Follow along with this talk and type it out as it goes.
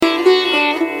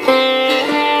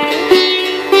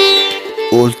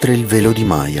oltre il velo di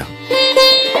Maya,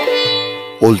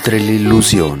 oltre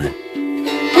l'illusione,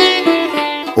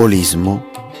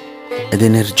 olismo ed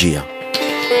energia.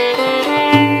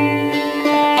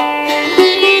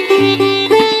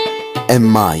 È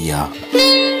Maya,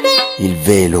 il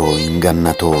velo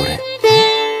ingannatore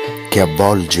che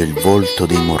avvolge il volto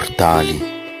dei mortali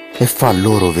e fa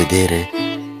loro vedere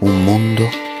un mondo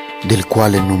del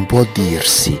quale non può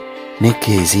dirsi né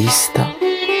che esista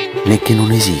né che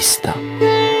non esista,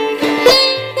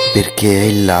 perché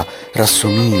ella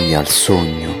rassomiglia al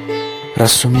sogno,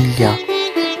 rassomiglia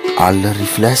al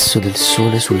riflesso del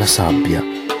sole sulla sabbia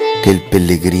che il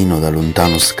pellegrino da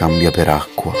lontano scambia per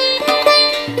acqua,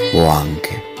 o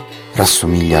anche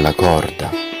rassomiglia alla corda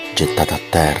gettata a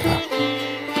terra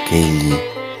che egli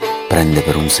prende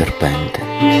per un serpente.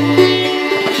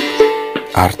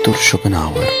 Arthur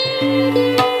Schopenhauer.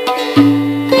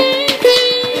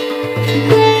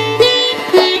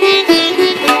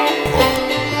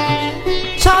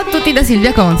 Ciao a tutti da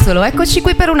Silvia Consolo, eccoci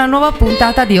qui per una nuova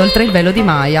puntata di Oltre il velo di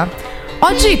Maya.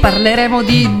 Oggi parleremo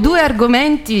di due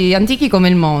argomenti antichi come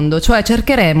il mondo, cioè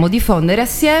cercheremo di fondere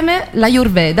assieme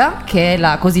l'Ayurveda, che è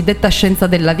la cosiddetta scienza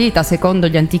della vita secondo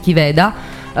gli antichi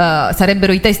Veda,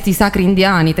 sarebbero i testi sacri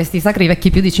indiani, testi sacri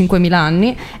vecchi più di 5.000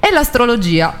 anni, e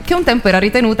l'astrologia, che un tempo era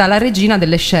ritenuta la regina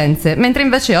delle scienze, mentre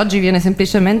invece oggi viene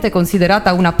semplicemente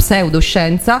considerata una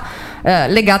pseudoscienza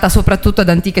legata soprattutto ad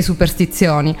antiche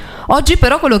superstizioni. Oggi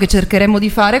però quello che cercheremo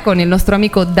di fare con il nostro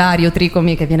amico Dario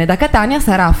Tricomi, che viene da Catania,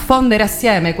 sarà fondere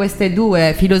assieme queste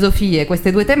due filosofie,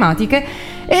 queste due tematiche,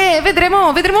 e vedremo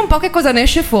un po' che cosa ne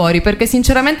esce fuori, perché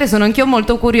sinceramente sono anch'io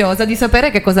molto curiosa di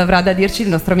sapere che cosa avrà da dirci il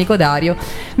nostro amico Dario.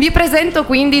 Vi presento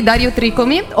quindi Dario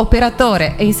Tricomi,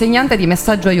 operatore e insegnante di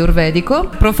messaggio ayurvedico,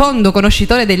 profondo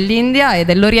conoscitore dell'India e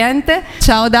dell'Oriente.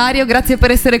 Ciao Dario, grazie per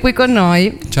essere qui con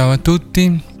noi. Ciao a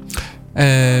tutti.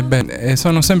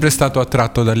 Sono sempre stato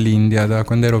attratto dall'India da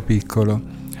quando ero piccolo.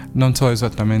 Non so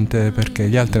esattamente perché,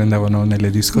 gli altri andavano nelle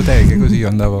discoteche, così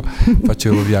io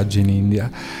facevo viaggi in India.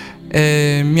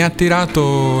 Mi ha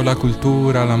attirato la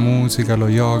cultura, la musica, lo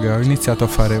yoga, ho iniziato a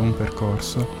fare un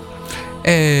percorso.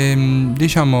 E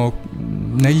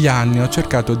negli anni ho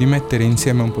cercato di mettere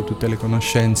insieme un po' tutte le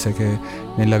conoscenze che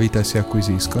nella vita si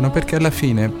acquisiscono, perché alla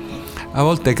fine a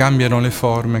volte cambiano le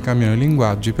forme, cambiano i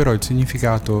linguaggi, però il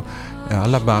significato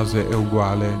alla base è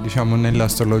uguale.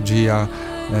 Nell'astrologia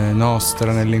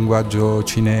nostra, nel linguaggio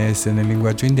cinese, nel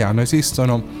linguaggio indiano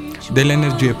esistono delle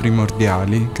energie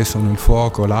primordiali che sono il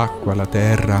fuoco, l'acqua, la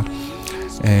terra,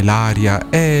 l'aria,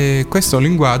 e questo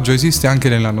linguaggio esiste anche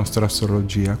nella nostra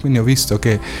astrologia. Quindi ho visto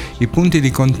che i punti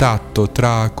di contatto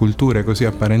tra culture così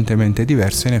apparentemente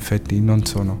diverse in effetti non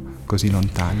sono così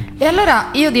lontani. E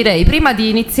allora io direi, prima di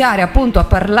iniziare appunto a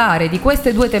parlare di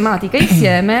queste due tematiche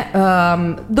insieme,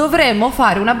 dovremmo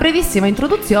fare una brevissima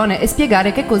introduzione e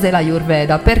spiegare che cos'è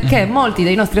l'Ayurveda, perché molti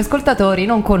dei nostri ascoltatori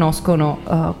non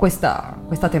conoscono questa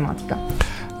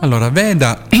tematica. Allora,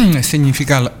 Veda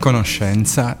significa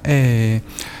conoscenza e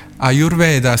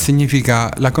Ayurveda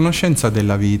significa la conoscenza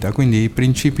della vita, quindi i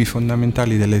principi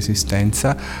fondamentali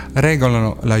dell'esistenza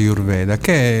regolano l'Ayurveda,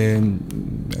 che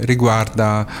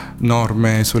riguarda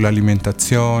norme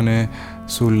sull'alimentazione,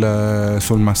 sul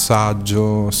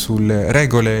massaggio, sulle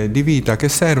regole di vita che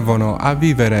servono a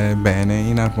vivere bene,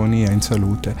 in armonia, in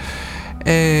salute.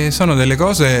 E sono delle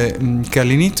cose che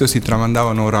all'inizio si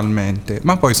tramandavano oralmente,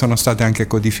 ma poi sono state anche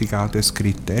codificate e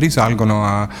scritte,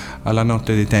 risalgono alla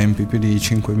notte dei tempi, più di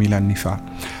 5.000 anni fa.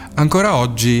 Ancora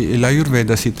oggi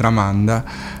l'Ayurveda si tramanda,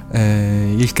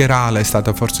 il Kerala è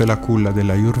stata forse la culla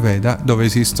dell'Ayurveda, dove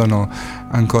esistono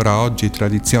ancora oggi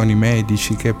tradizioni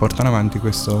medici che portano avanti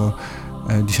questo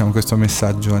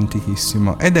messaggio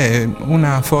antichissimo, ed è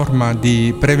una forma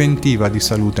di preventiva di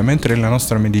salute. Mentre la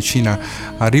nostra medicina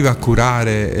arriva a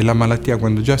curare la malattia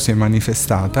quando già si è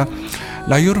manifestata,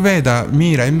 l'Ayurveda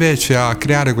mira invece a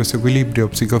creare questo equilibrio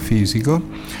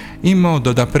psicofisico in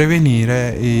modo da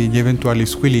prevenire gli eventuali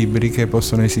squilibri che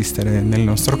possono esistere nel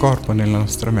nostro corpo, nella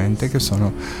nostra mente, che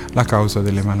sono la causa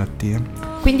delle malattie.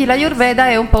 Quindi l'Ayurveda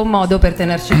è un po' un modo per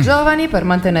tenerci giovani, per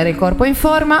mantenere il corpo in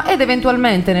forma, ed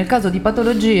eventualmente nel caso di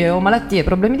patologie o malattie,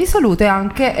 problemi di salute,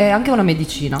 è anche una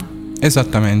medicina.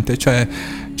 Esattamente, cioè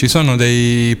ci sono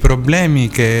dei problemi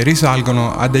che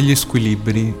risalgono a degli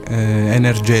squilibri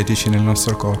energetici nel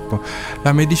nostro corpo.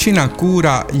 La medicina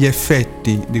cura gli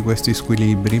effetti di questi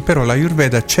squilibri, però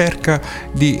l'Ayurveda cerca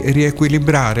di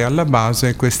riequilibrare alla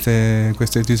base queste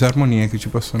disarmonie che ci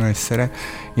possono essere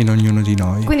in ognuno di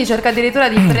noi. Quindi cerca addirittura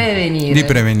di prevenire. Di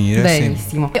prevenire,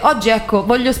 benissimo. sì. E oggi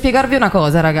voglio spiegarvi una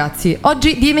cosa, ragazzi.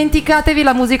 Oggi dimenticatevi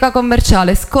la musica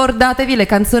commerciale, scordatevi le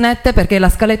canzonette, perché la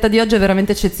scaletta di oggi viaggio è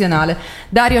veramente eccezionale.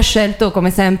 Dario ha scelto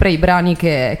come sempre i brani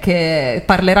che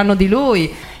parleranno di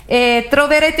lui e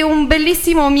troverete un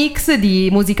bellissimo mix di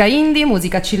musica indie,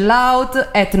 musica chill out,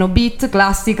 etno beat,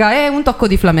 classica e un tocco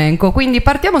di flamenco. Quindi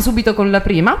partiamo subito con la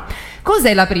prima.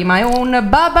 Cos'è la prima? È un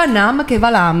Baba Nam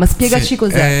Kevalam, spiegaci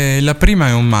cos'è. La prima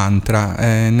è un mantra,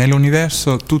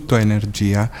 nell'universo tutto è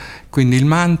energia, quindi il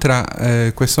mantra,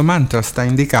 questo mantra sta a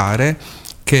indicare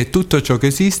che tutto ciò che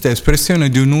esiste è espressione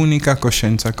di un'unica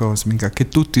coscienza cosmica, che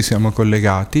tutti siamo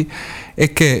collegati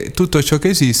e che tutto ciò che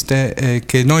esiste,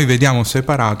 che noi vediamo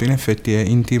separato, in effetti è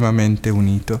intimamente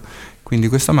unito. Quindi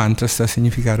questo mantra sta a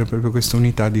significare proprio questa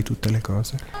unità di tutte le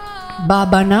cose.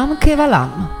 Baba Nam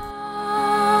Kevalam.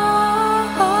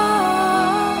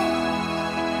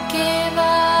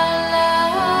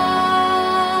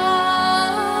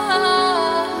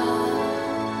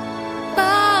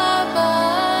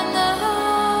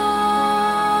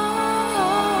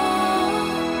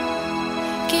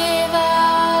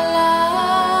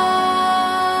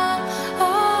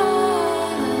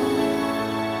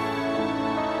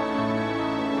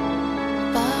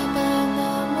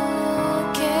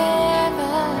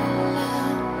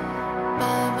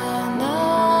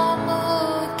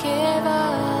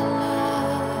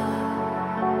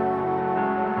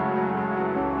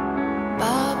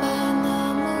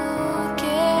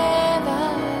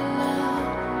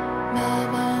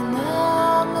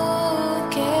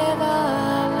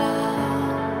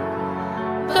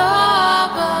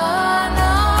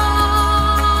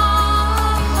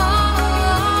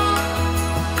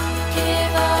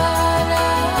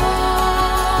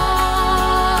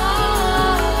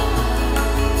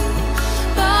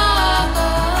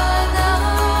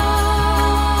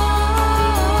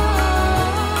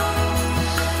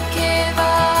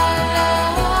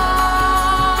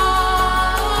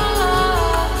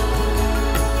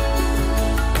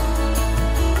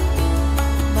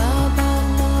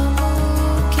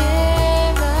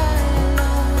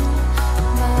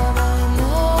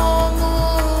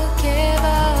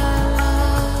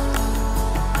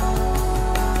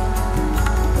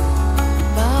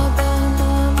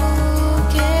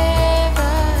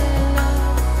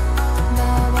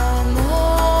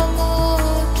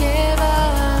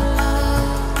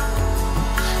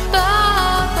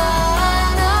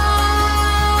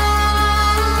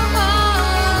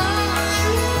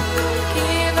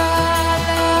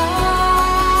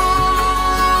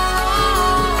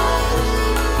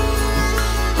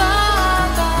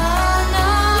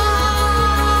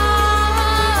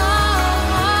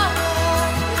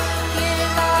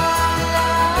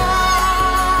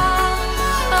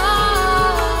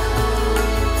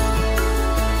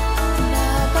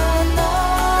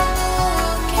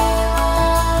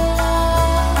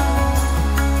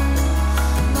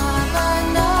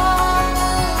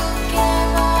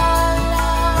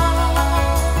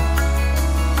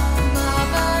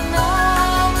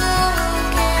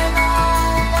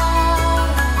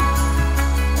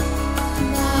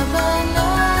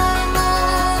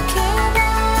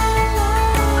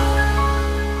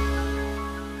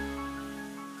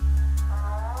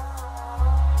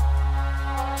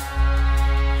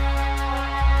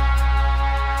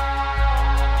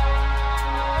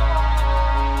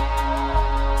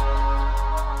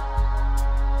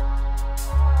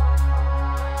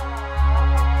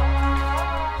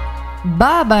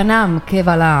 Baba Nam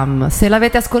Kevalam, se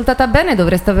l'avete ascoltata bene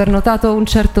dovreste aver notato un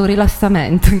certo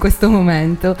rilassamento in questo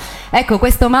momento. Ecco,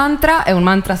 questo mantra è un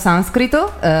mantra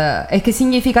sanscrito e che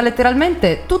significa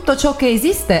letteralmente tutto ciò che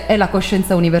esiste è la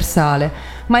coscienza universale,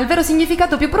 ma il vero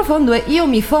significato più profondo è io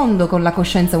mi fondo con la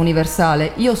coscienza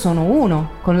universale, io sono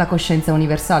uno con la coscienza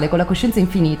universale, con la coscienza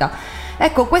infinita.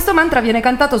 Ecco, questo mantra viene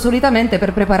cantato solitamente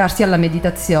per prepararsi alla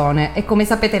meditazione e come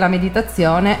sapete la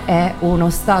meditazione è uno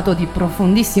stato di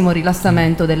profondissimo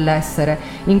rilassamento dell'essere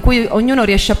in cui ognuno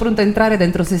riesce appunto a entrare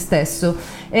dentro se stesso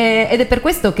ed è per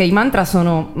questo che i mantra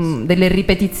sono delle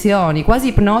ripetizioni quasi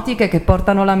ipnotiche che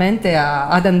portano la mente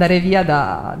ad andare via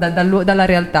dalla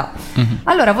realtà.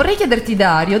 Allora vorrei chiederti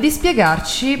Dario di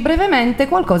spiegarci brevemente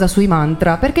qualcosa sui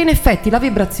mantra, perché in effetti la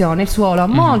vibrazione, il suono ha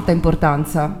molta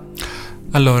importanza.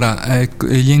 Allora,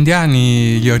 gli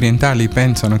indiani, gli orientali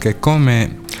pensano che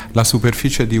come la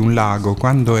superficie di un lago,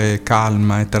 quando è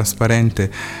calma e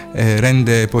trasparente,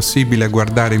 rende possibile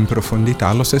guardare in profondità,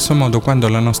 allo stesso modo quando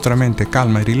la nostra mente è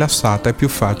calma e rilassata è più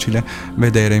facile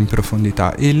vedere in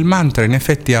profondità. Il mantra in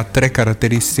effetti ha 3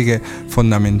 caratteristiche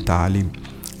fondamentali.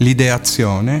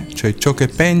 l'ideazione, cioè ciò che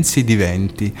pensi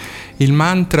diventi. Il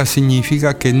mantra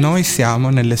significa che noi siamo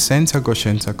nell'essenza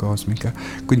coscienza cosmica,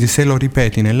 quindi se lo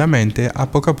ripeti nella mente, a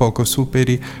poco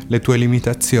superi le tue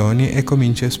limitazioni e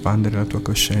cominci a espandere la tua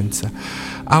coscienza.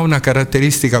 Ha una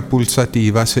caratteristica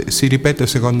pulsativa, si ripete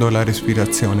secondo la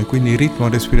respirazione, quindi il ritmo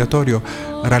respiratorio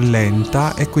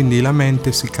rallenta e quindi la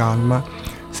mente si calma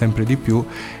sempre di più,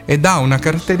 ed ha una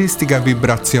caratteristica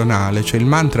vibrazionale, cioè il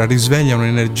mantra risveglia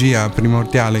un'energia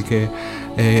primordiale che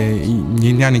gli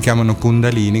indiani chiamano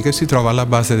Kundalini, che si trova alla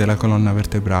base della colonna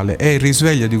vertebrale, e il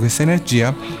risveglio di questa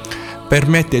energia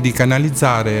permette di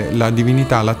canalizzare la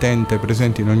divinità latente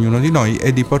presente in ognuno di noi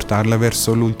e di portarla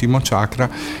verso l'ultimo chakra,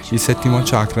 il settimo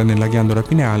chakra nella ghiandola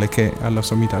pineale, che è alla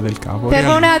sommità del capo.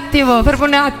 Fermo un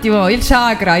attimo, il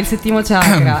chakra, il settimo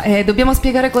chakra. Dobbiamo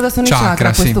spiegare cosa sono i chakra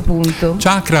a questo punto.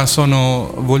 Chakra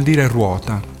vuol dire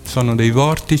ruota. Sono dei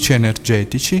vortici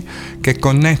energetici che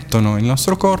connettono il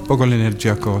nostro corpo con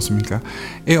l'energia cosmica,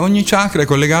 e ogni chakra è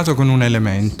collegato con un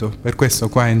elemento. Per questo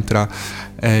qua entra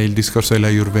il discorso della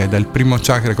Ayurveda. Il primo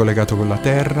chakra è collegato con la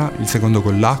terra, il secondo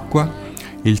con l'acqua,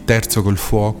 il terzo col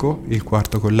fuoco, il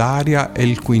quarto con l'aria e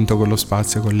il quinto con lo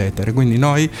spazio, con l'etere. Quindi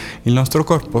il nostro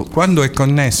corpo, quando è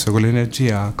connesso con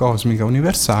l'energia cosmica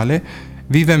universale,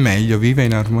 vive meglio, vive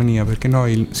in armonia, perché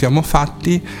noi siamo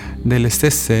fatti delle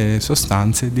stesse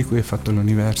sostanze di cui è fatto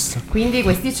l'universo. Quindi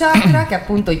questi chakra, che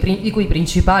appunto i cui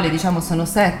principali sono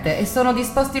 7 e sono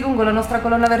disposti lungo la nostra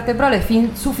colonna vertebrale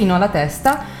fino alla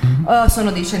testa,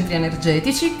 sono dei centri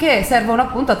energetici che servono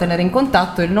appunto a tenere in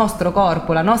contatto il nostro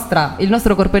corpo, il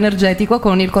nostro corpo energetico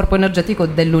con il corpo energetico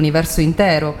dell'universo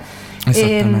intero.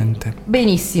 Esattamente.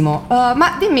 Benissimo,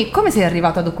 ma dimmi, come sei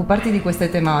arrivato ad occuparti di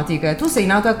queste tematiche? Tu sei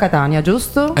nato a Catania,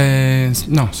 giusto?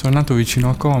 No, sono nato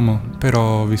vicino a Como,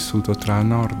 però ho vissuto tra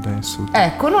nord e sud.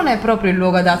 Ecco, non è proprio il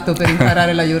luogo adatto per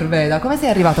imparare l'Ayurveda. Come sei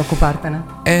arrivato a occupartene?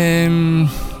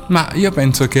 Ma io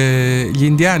penso che gli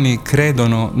indiani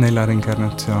credono nella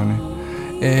reincarnazione.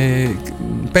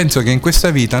 Penso che in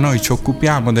questa vita noi ci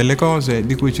occupiamo delle cose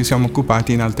di cui ci siamo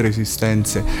occupati in altre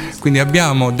esistenze, quindi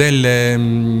abbiamo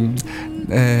degli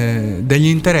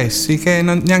interessi che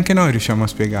neanche noi riusciamo a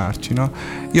spiegarci, no?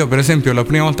 Io per esempio la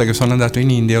prima volta che sono andato in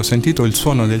India e ho sentito il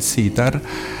suono del sitar,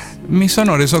 mi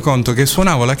sono reso conto che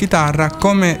suonavo la chitarra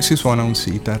come si suona un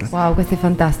sitar. Wow, questo è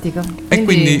fantastico. E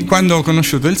quindi quando ho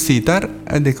conosciuto il sitar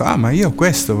dico, ma io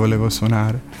questo volevo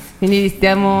suonare. Quindi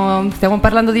stiamo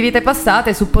parlando di vite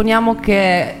passate. Supponiamo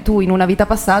che tu in una vita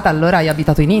passata allora hai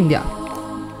abitato in India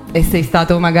e sei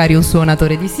stato magari un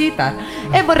suonatore di sitar.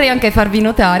 E vorrei anche farvi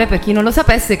notare, per chi non lo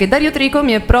sapesse, che Dario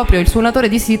Tricomi è proprio il suonatore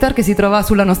di sitar che si trova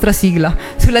sulla nostra sigla,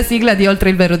 sulla sigla di Oltre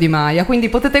il velo di Maya, quindi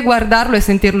potete guardarlo e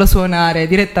sentirlo suonare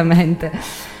direttamente.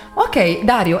 Ok,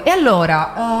 Dario, e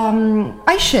allora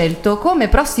hai scelto come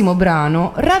prossimo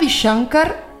brano Ravi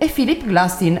Shankar e Philip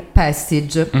Glass in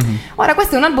Passage. Ora,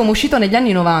 questo è un album uscito negli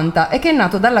anni 90 e che è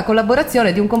nato dalla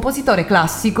collaborazione di un compositore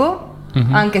classico,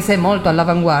 anche se molto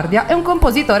all'avanguardia, e un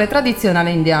compositore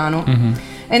tradizionale indiano.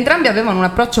 Entrambi avevano un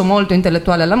approccio molto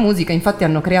intellettuale alla musica, infatti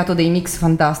hanno creato dei mix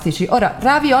fantastici. Ora,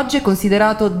 Ravi oggi è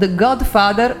considerato the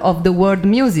godfather of the world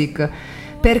music,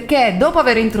 perché dopo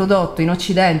aver introdotto in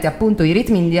Occidente appunto i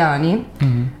ritmi indiani,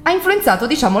 ha influenzato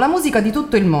la musica di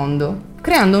tutto il mondo,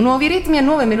 creando nuovi ritmi e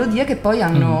nuove melodie che poi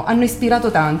hanno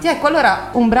ispirato tanti. Ecco, allora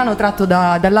un brano tratto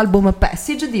dall'album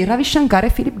Passage di Ravi Shankar e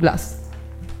Philip Glass.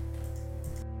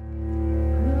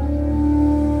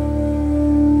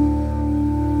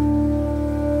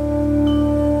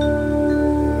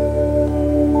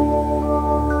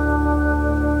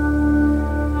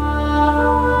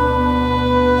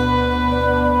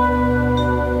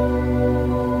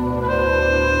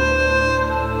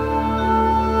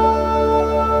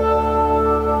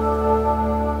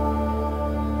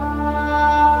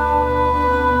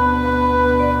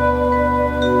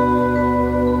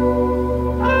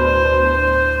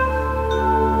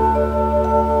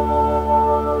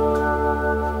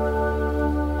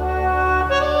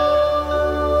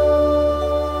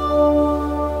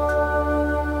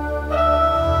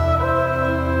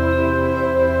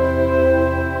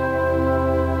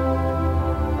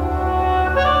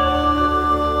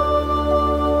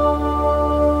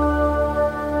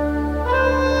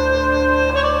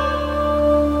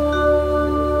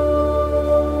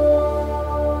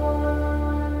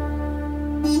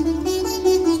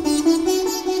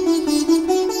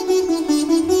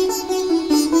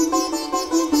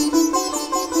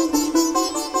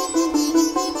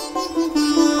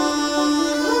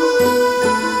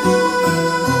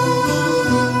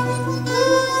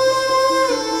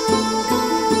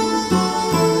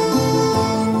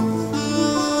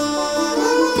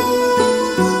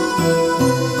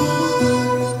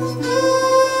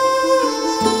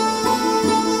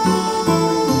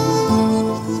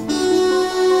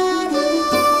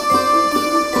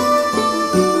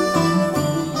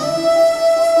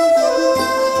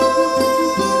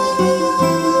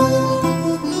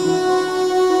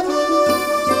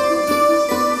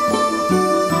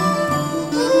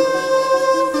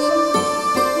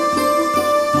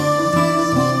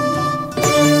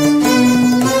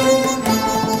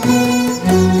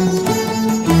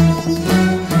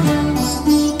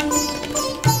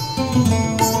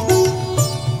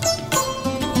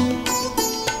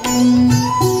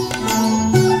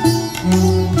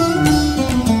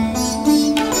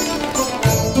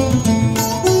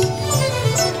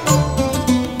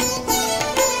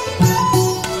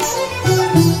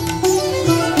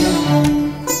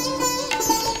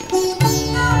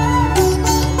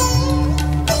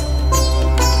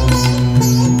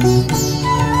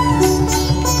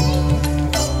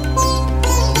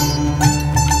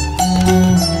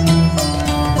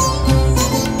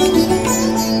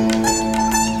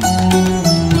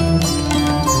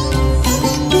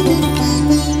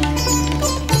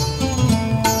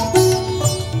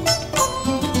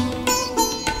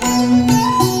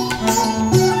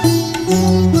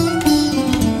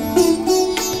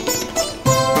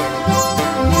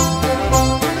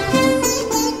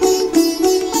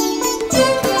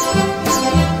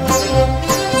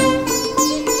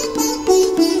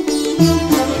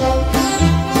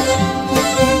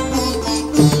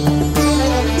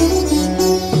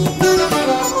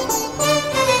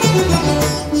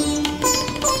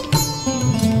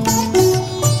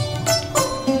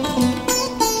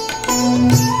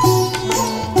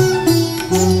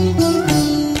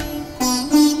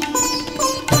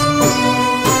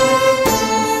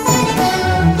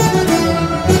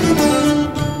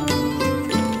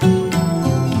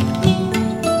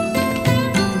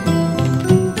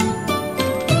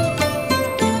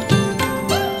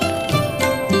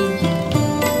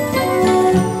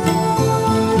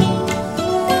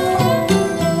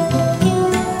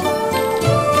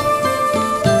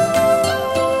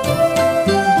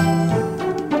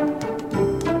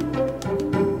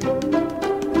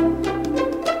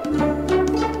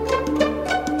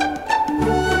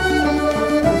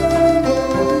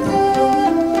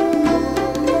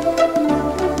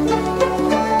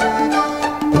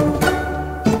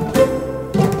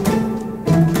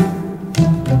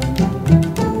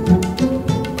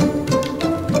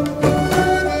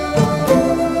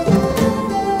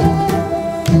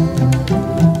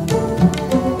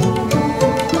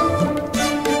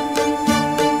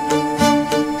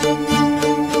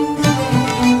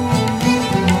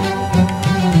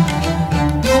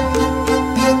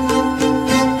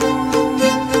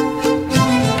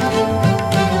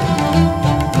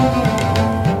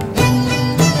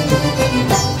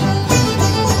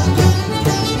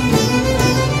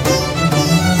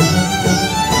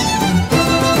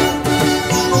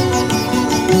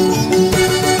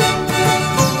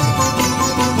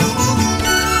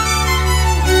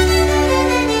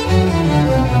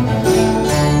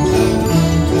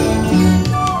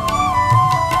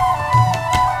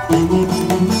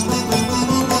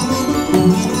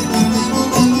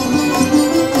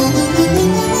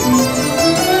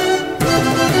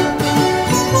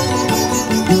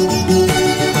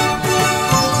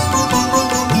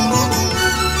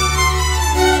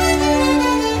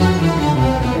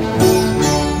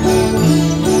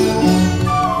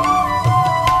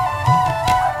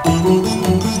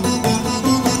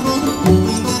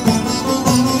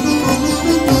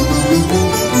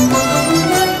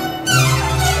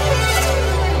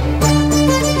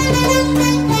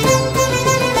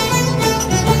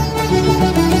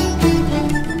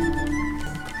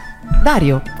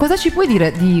 Dario, cosa ci puoi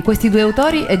dire di questi due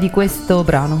autori e di questo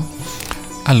brano?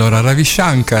 Allora, Ravi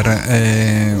Shankar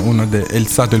è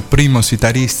stato il primo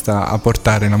sitarista a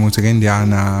portare la musica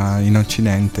indiana in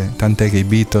Occidente, tant'è che i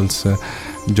Beatles,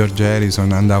 George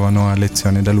Harrison andavano a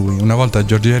lezione da lui. Una volta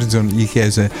George Harrison gli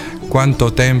chiese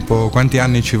quanti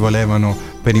anni ci volevano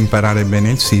per imparare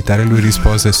bene il sitar, e lui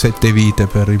rispose 7 vite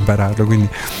per impararlo. Quindi...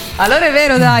 Allora è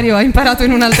vero, Dario, ha imparato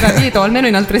in un'altra vita, o almeno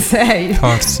in altre 6.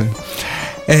 Forse.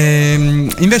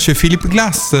 Invece Philip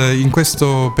Glass, in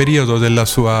questo periodo della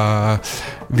sua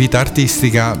vita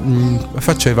artistica,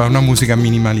 faceva una musica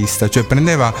minimalista, cioè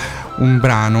prendeva un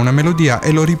brano, una melodia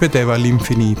e lo ripeteva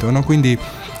all'infinito, no? Quindi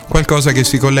qualcosa che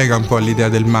si collega un po' all'idea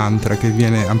del mantra, che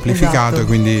viene amplificato, esatto, e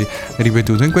quindi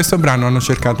ripetuto. In questo brano hanno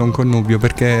cercato un connubio,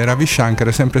 perché Ravi Shankar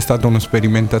è sempre stato uno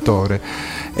sperimentatore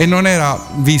e non era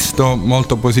visto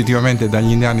molto positivamente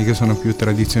dagli indiani, che sono più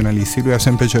tradizionalisti. Lui ha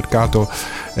sempre cercato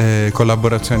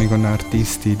collaborazioni con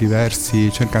artisti diversi,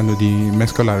 cercando di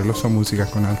mescolare la sua musica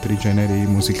con altri generi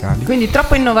musicali. Quindi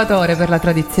troppo innovatore per la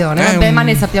tradizione. Vabbè, ma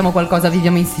ne sappiamo qualcosa,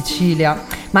 viviamo in Sicilia.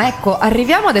 Ma ecco,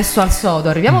 arriviamo adesso al sodo,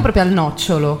 arriviamo proprio al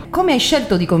nocciolo. Come hai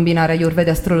scelto di combinare Ayurveda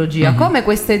e astrologia? Come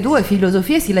queste due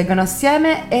filosofie si legano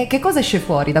assieme e che cosa esce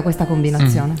fuori da questa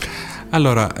combinazione?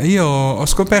 Allora, io ho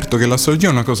scoperto che l'astrologia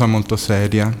è una cosa molto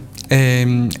seria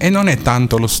e non è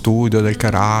tanto lo studio del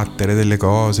carattere, delle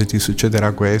cose, ti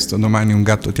succederà questo, domani un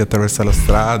gatto ti attraversa la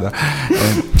strada,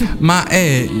 ma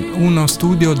è uno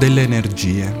studio delle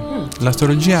energie.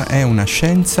 L'astrologia è una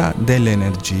scienza delle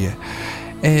energie.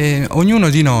 E ognuno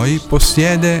di noi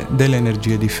possiede delle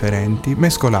energie differenti,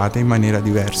 mescolate in maniera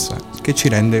diversa, che ci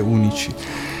rende unici.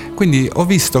 Quindi ho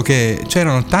visto che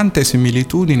c'erano tante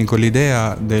similitudini con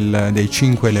l'idea dei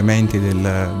 5 elementi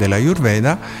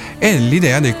dell'Ayurveda e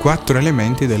l'idea dei 4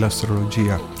 elementi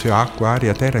dell'astrologia, cioè acqua,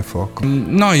 aria, terra e fuoco.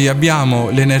 Noi abbiamo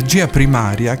l'energia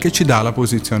primaria che ci dà la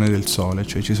posizione del Sole,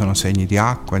 cioè ci sono segni di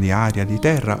acqua, di aria, di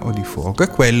terra o di fuoco, e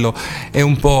quello è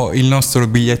un po' il nostro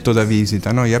biglietto da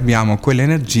visita. Noi abbiamo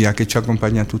quell'energia che ci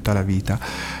accompagna tutta la vita.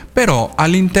 Però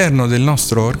all'interno del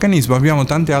nostro organismo abbiamo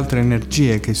tante altre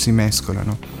energie che si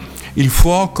mescolano. Il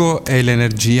fuoco è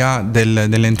l'energia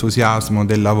dell'entusiasmo,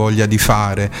 della voglia di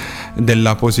fare,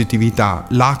 della positività.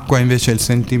 L'acqua invece è il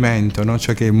sentimento, no?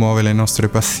 Ciò che muove le nostre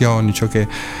passioni, ciò che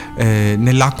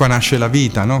nell'acqua nasce la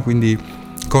vita, no? Quindi,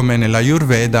 come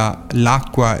nell'Ayurveda,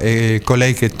 l'acqua è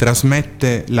colei che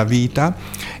trasmette la vita,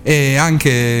 e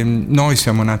anche noi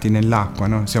siamo nati nell'acqua,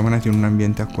 no? Siamo nati in un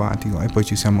ambiente acquatico e poi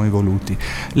ci siamo evoluti.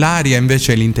 L'aria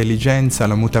invece è l'intelligenza,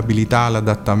 la mutabilità,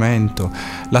 l'adattamento.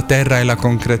 La terra è la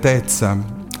concretezza,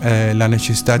 la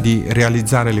necessità di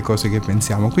realizzare le cose che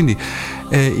pensiamo. Quindi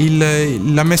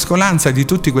la mescolanza di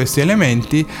tutti questi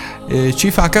elementi ci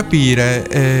fa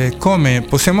capire come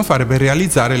possiamo fare per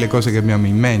realizzare le cose che abbiamo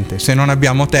in mente. Se non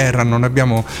abbiamo terra, non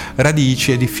abbiamo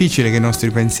radici, è difficile che i nostri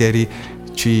pensieri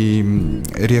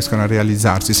riescono a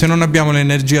realizzarsi. Se non abbiamo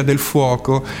l'energia del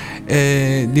fuoco,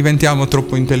 diventiamo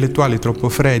troppo intellettuali, troppo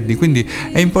freddi. Quindi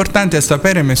è importante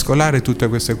sapere mescolare tutte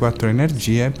queste 4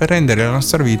 energie per rendere la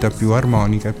nostra vita più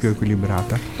armonica e più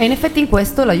equilibrata. E in effetti in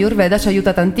questo l'Ayurveda ci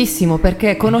aiuta tantissimo,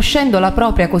 perché conoscendo la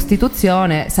propria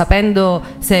costituzione, sapendo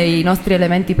se i nostri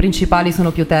elementi principali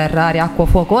sono più terra, aria, acqua,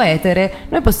 fuoco, etere,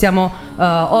 noi possiamo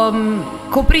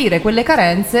coprire quelle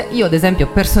carenze. Io ad esempio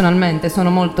personalmente sono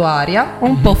molto aria,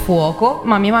 un po' fuoco,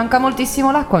 ma mi manca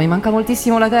moltissimo l'acqua, mi manca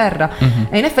moltissimo la terra,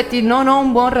 e in effetti non ho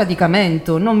un buon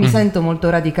radicamento, non mi sento molto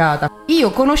radicata.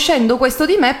 Io, conoscendo questo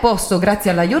di me, posso,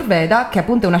 grazie all'Ayurveda, che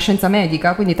appunto è una scienza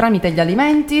medica, quindi tramite gli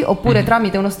alimenti oppure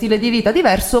tramite uno stile di vita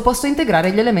diverso, posso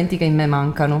integrare gli elementi che in me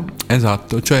mancano.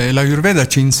 Esatto, cioè l'Ayurveda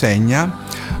ci insegna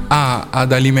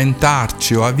ad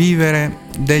alimentarci o a vivere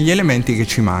degli elementi che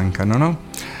ci mancano, no?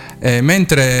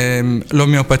 Mentre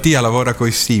l'omeopatia lavora con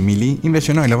i simili,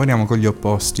 invece noi lavoriamo con gli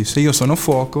opposti. Se io sono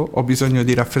fuoco, ho bisogno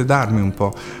di raffreddarmi un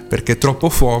po', perché troppo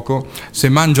fuoco, se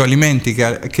mangio alimenti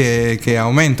che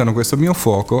aumentano questo mio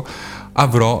fuoco,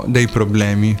 avrò dei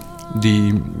problemi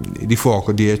di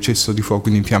fuoco, di eccesso di fuoco,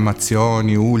 quindi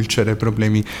infiammazioni, ulcere,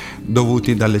 problemi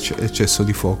dovuti dall'eccesso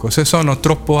di fuoco. Se sono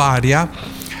troppo aria,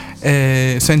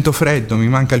 sento freddo, mi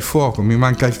manca il fuoco, mi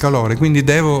manca il calore, quindi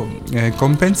devo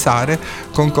compensare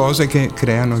con cose che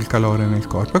creano il calore nel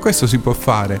corpo, e questo si può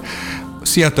fare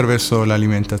sia attraverso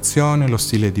l'alimentazione, lo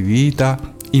stile di vita,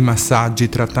 i massaggi, i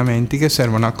trattamenti che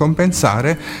servono a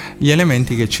compensare gli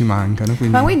elementi che ci mancano.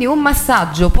 Ma quindi un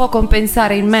massaggio può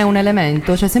compensare in me un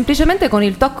elemento? Cioè semplicemente con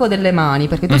il tocco delle mani,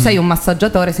 perché tu sei un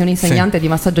massaggiatore, sei un insegnante di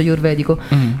massaggio ayurvedico,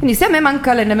 quindi se a me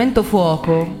manca l'elemento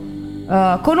fuoco,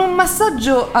 con un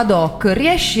massaggio ad hoc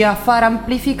riesci a far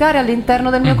amplificare all'interno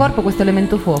del mio corpo questo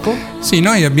elemento fuoco? Sì,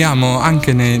 noi abbiamo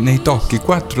anche nei tocchi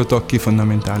 4 tocchi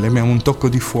fondamentali. Abbiamo un tocco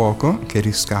di fuoco che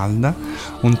riscalda,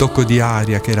 un tocco di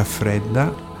aria che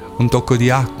raffredda, un tocco di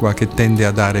acqua che tende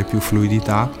a dare più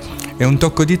fluidità e un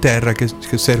tocco di terra che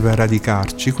serve a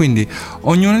radicarci. Quindi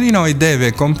ognuno di noi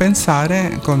deve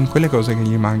compensare con quelle cose che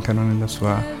gli mancano nella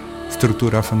sua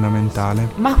struttura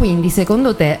fondamentale. Ma quindi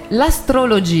secondo te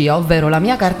l'astrologia, ovvero la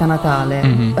mia carta natale,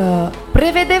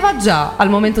 prevedeva già al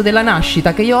momento della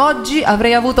nascita che io oggi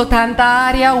avrei avuto tanta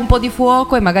aria, un po' di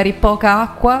fuoco e magari poca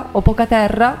acqua o poca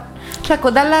terra? Cioè,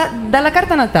 ecco, dalla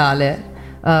carta natale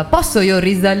posso io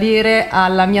risalire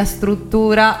alla mia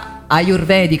struttura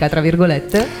ayurvedica, tra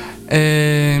virgolette?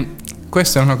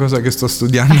 Questa è una cosa che sto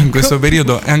studiando in questo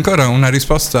periodo e ancora una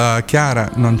risposta chiara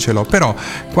non ce l'ho, però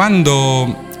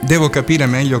quando devo capire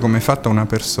meglio come è fatta una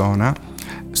persona,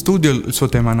 studio il suo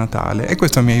tema natale e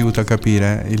questo mi aiuta a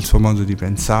capire il suo modo di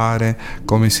pensare,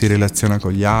 come si relaziona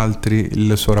con gli altri,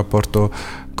 il suo rapporto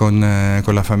con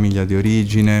la famiglia di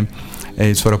origine,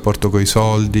 il suo rapporto con i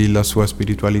soldi, la sua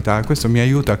spiritualità. Questo mi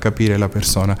aiuta a capire la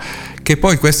persona. Che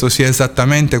poi questo sia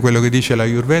esattamente quello che dice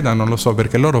l'Ayurveda non lo so,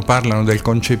 perché loro parlano del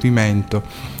concepimento,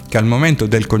 che al momento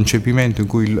del concepimento in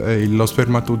cui lo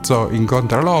spermatozoo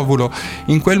incontra l'ovulo,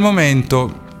 in quel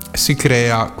momento si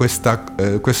crea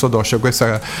questo dosha,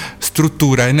 questa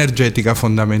struttura energetica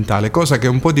fondamentale, cosa che è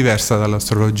un po' diversa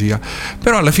dall'astrologia.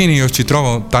 Però alla fine io ci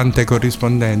trovo tante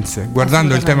corrispondenze.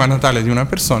 Guardando il tema natale di una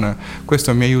persona,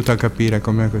 questo mi aiuta a capire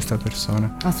com'è questa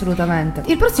persona. Assolutamente.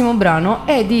 Il prossimo brano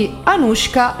è di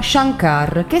Anushka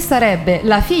Shankar, che sarebbe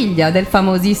la figlia del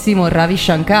famosissimo Ravi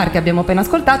Shankar che abbiamo appena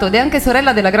ascoltato ed è anche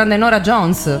sorella della grande Nora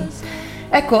Jones.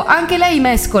 Ecco, anche lei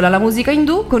mescola la musica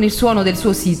indù con il suono del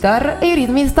suo sitar e i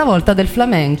ritmi stavolta del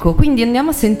flamenco, quindi andiamo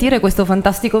a sentire questo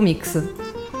fantastico mix.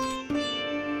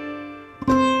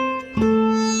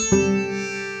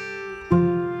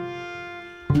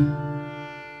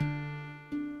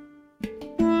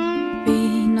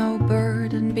 Be no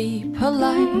bird and be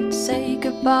polite, say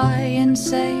goodbye and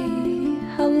say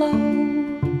hello.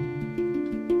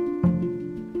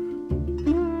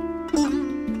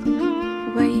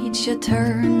 Wait your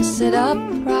turn, sit up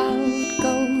proud,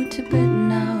 go to bed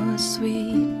now,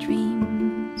 sweet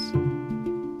dreams.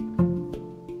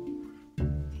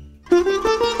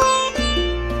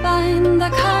 Find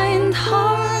the kind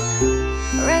heart,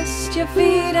 rest your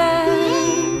feet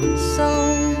and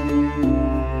soul.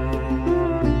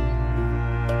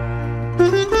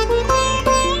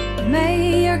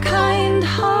 May your kind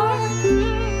heart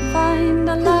find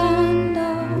the land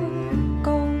of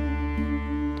gold.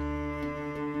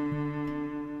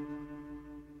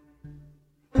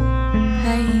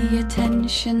 Pay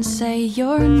attention, say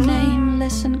your name,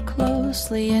 listen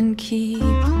closely and keep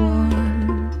warm.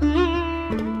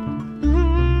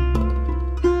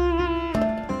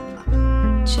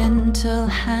 Gentle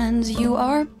hands, you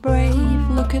are brave,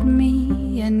 look at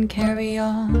me and carry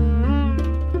on.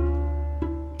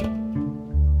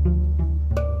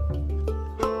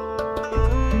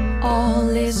 All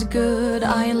is good,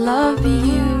 I love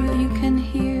you, you can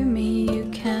hear me, you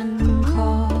can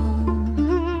call.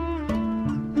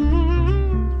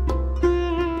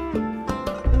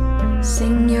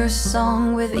 Sing your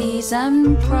song with ease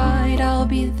and pride, I'll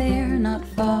be there not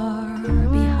far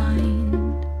behind.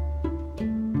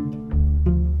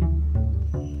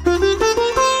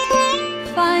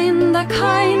 Find the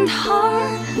kind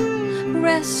heart,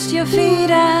 rest your feet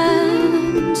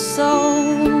and soul.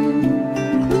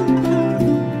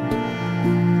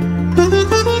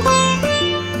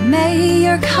 May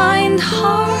your kind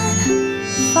heart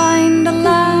find a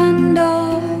land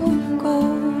of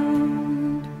gold.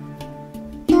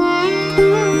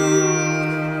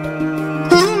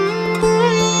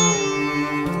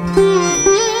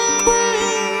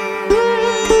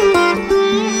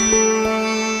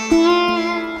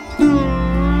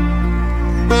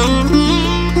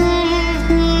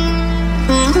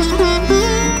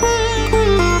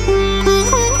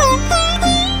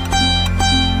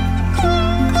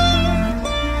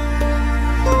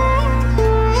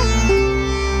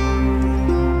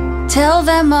 Tell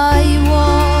them I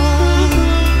want.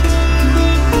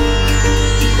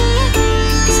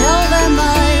 Tell them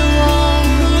I want.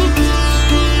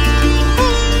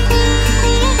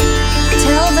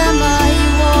 Tell them I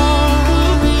want.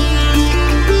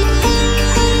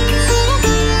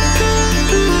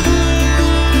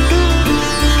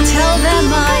 Tell them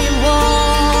I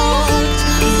want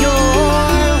your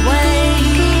way.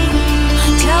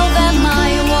 Tell them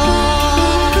I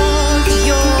want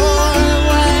your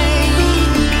way.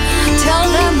 Tell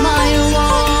them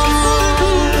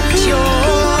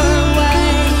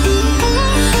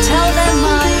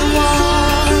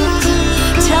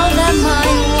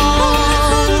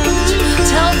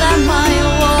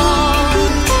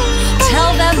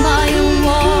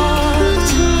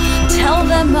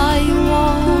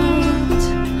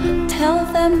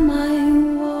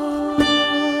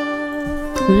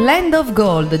Land of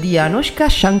Gold di Anushka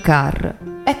Shankar.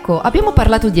 Ecco, abbiamo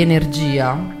parlato di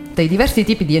energia, dei diversi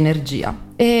tipi di energia.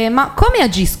 Ma come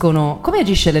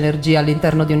agisce l'energia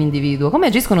all'interno di un individuo? Come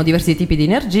agiscono diversi tipi di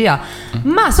energia?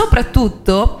 Ma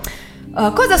soprattutto,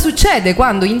 cosa succede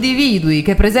quando individui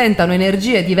che presentano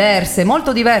energie diverse,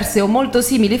 molto diverse o molto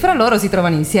simili fra loro si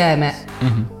trovano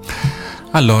insieme?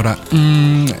 Allora,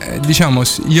 diciamo,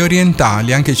 gli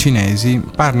orientali, anche i cinesi,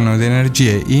 parlano di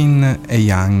energie yin e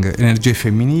yang, energie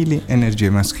femminili e energie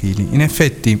maschili. In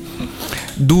effetti,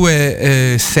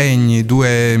 due segni,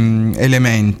 due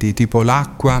elementi, tipo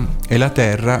l'acqua e la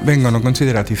terra, vengono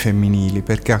considerati femminili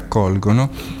perché accolgono,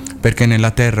 perché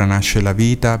nella terra nasce la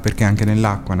vita, perché anche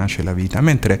nell'acqua nasce la vita,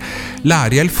 mentre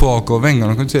l'aria e il fuoco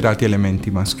vengono considerati elementi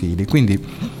maschili.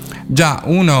 Quindi già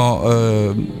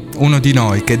uno di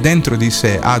noi che dentro di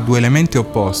sé ha due elementi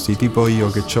opposti, tipo io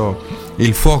che ho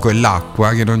il fuoco e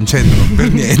l'acqua, che non c'entrano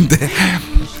per niente,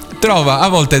 trova a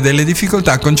volte delle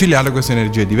difficoltà a conciliare queste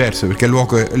energie diverse, perché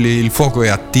il fuoco è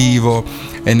attivo,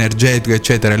 energetico,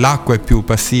 eccetera, l'acqua è più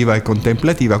passiva e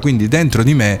contemplativa, quindi dentro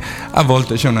di me a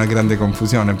volte c'è una grande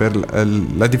confusione per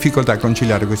la difficoltà a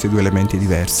conciliare questi due elementi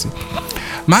diversi.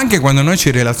 Ma anche quando noi ci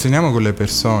relazioniamo con le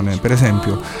persone, per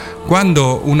esempio,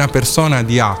 quando una persona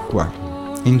di acqua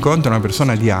incontra una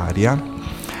persona di aria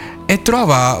e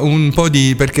trova un po'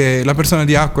 perché la persona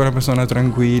di acqua è una persona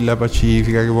tranquilla,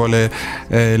 pacifica, che vuole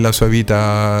la sua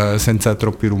vita senza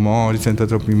troppi rumori, senza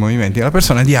troppi movimenti. La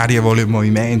persona di aria vuole il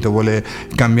movimento, vuole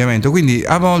il cambiamento, quindi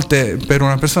a volte per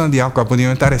una persona di acqua può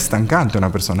diventare stancante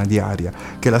una persona di aria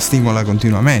che la stimola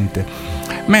continuamente.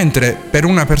 Mentre per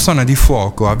una persona di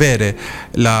fuoco avere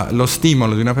lo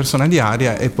stimolo di una persona di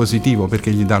aria è positivo,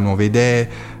 perché gli dà nuove idee,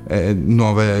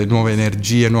 nuove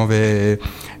energie, nuove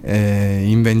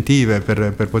inventive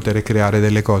per poter creare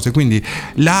delle cose. Quindi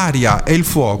l'aria e il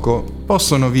fuoco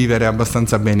possono vivere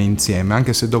abbastanza bene insieme,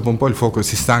 anche se dopo un po' il fuoco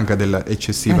si stanca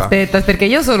dell'eccessiva. Aspetta, perché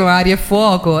io sono aria e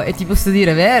fuoco e ti posso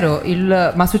dire, vero,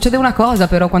 ma succede una cosa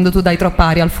però quando tu dai troppa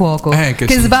aria al fuoco,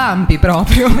 che svampi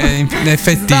proprio. In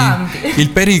effetti svampi. Il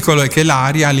pericolo è che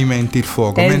l'aria alimenti il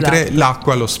fuoco, esatto, mentre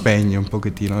l'acqua lo spegne un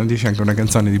pochettino, lo dice anche una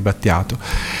canzone di Battiato.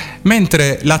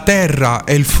 Mentre la terra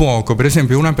e il fuoco, per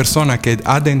esempio una persona che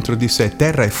ha dentro di sé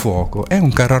terra e fuoco è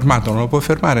un carro armato, non lo può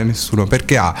fermare nessuno,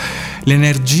 perché ha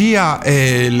l'energia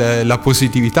e la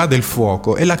positività del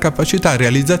fuoco e la capacità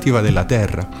realizzativa della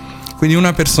terra. Quindi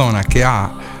una persona che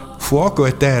ha fuoco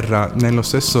e terra nello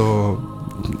stesso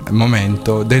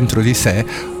momento dentro di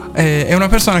sé è una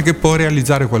persona che può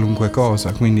realizzare qualunque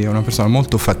cosa, quindi è una persona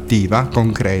molto fattiva,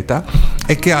 concreta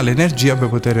e che ha l'energia per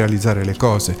poter realizzare le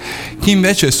cose. Chi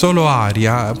invece è solo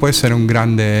aria può essere un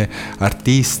grande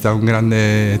artista, un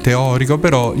grande teorico,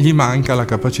 però gli manca la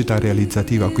capacità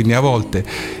realizzativa, quindi a volte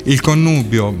il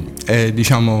connubio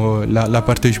diciamo la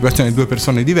partecipazione di due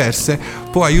persone diverse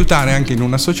può aiutare anche in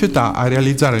una società a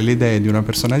realizzare le idee di una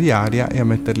persona di aria e a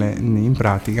metterle in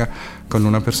pratica con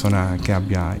una persona che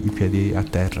abbia i piedi a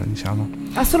terra, diciamo.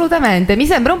 Assolutamente, mi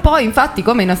sembra un po' infatti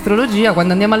come in astrologia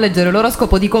quando andiamo a leggere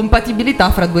l'oroscopo di compatibilità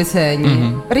fra due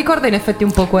segni. Ricorda in effetti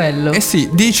un po' quello. Sì,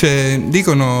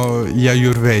 dicono gli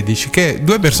ayurvedici che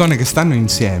due persone che stanno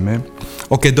insieme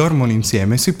o che dormono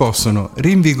insieme si possono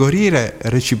rinvigorire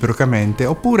reciprocamente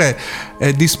oppure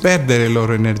disperdere le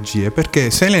loro energie,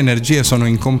 perché se le energie sono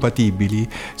incompatibili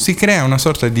si crea una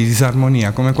sorta di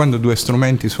disarmonia, come quando due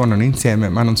strumenti suonano insieme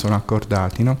ma non sono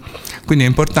accordati, no? Quindi è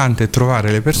importante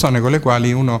trovare le persone con le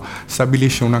quali uno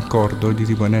stabilisce un accordo di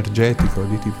tipo energetico,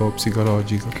 di tipo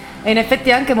psicologico. E in effetti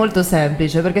è anche molto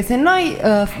semplice, perché se noi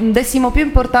dessimo più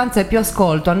importanza e più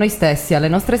ascolto a noi stessi, alle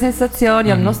nostre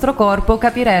sensazioni, al nostro corpo,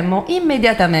 capiremmo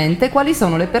immediatamente quali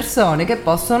sono le persone che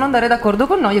possono andare d'accordo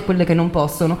con noi e quelle che non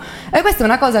possono. E questa è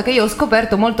una cosa che io ho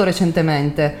scoperto molto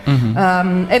recentemente.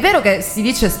 È vero che si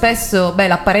dice spesso,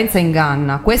 l'apparenza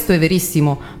inganna, questo è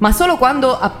verissimo, ma solo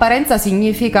quando apparenza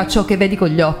significa ciò che vedi con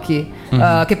gli occhi,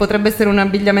 che potrebbe essere un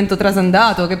abbigliamento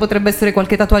trasandato, che potrebbe essere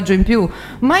qualche tatuaggio in più,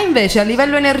 ma invece a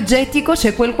livello energetico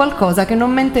c'è quel qualcosa che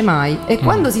non mente mai, e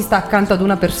quando si sta accanto ad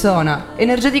una persona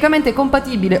energeticamente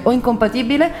compatibile o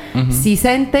incompatibile si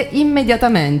sente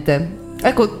immediatamente.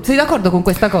 Ecco, sei d'accordo con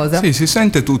questa cosa? Sì, si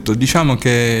sente tutto. Diciamo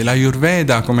che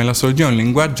l'Ayurveda, come l'astrologia, è un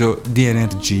linguaggio di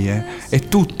energie, e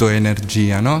tutto è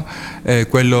energia, no?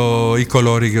 I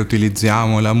colori che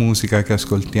utilizziamo, la musica che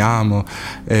ascoltiamo,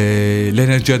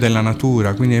 l'energia della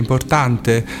natura. Quindi è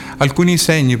importante. Alcuni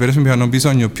segni, per esempio, hanno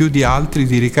bisogno più di altri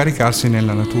di ricaricarsi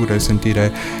nella natura e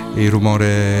sentire il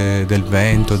rumore del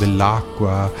vento,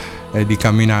 dell'acqua, di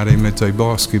camminare in mezzo ai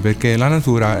boschi, perché la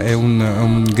natura è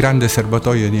un grande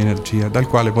serbatoio di energia dal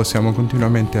quale possiamo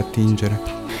continuamente attingere.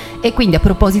 E quindi a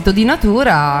proposito di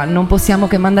natura non possiamo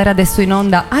che mandare adesso in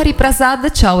onda Hari Prasad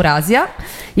Chaurasia,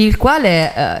 il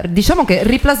quale diciamo che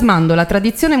riplasmando la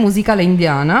tradizione musicale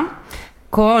indiana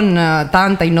con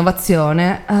tanta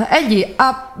innovazione, egli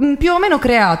ha più o meno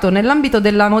creato nell'ambito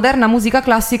della moderna musica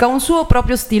classica un suo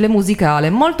proprio stile musicale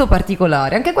molto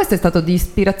particolare. Anche questo è stato di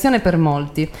ispirazione per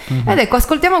molti. Ed ecco,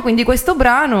 ascoltiamo quindi questo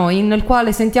brano nel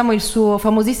quale sentiamo il suo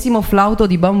famosissimo flauto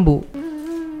di bambù.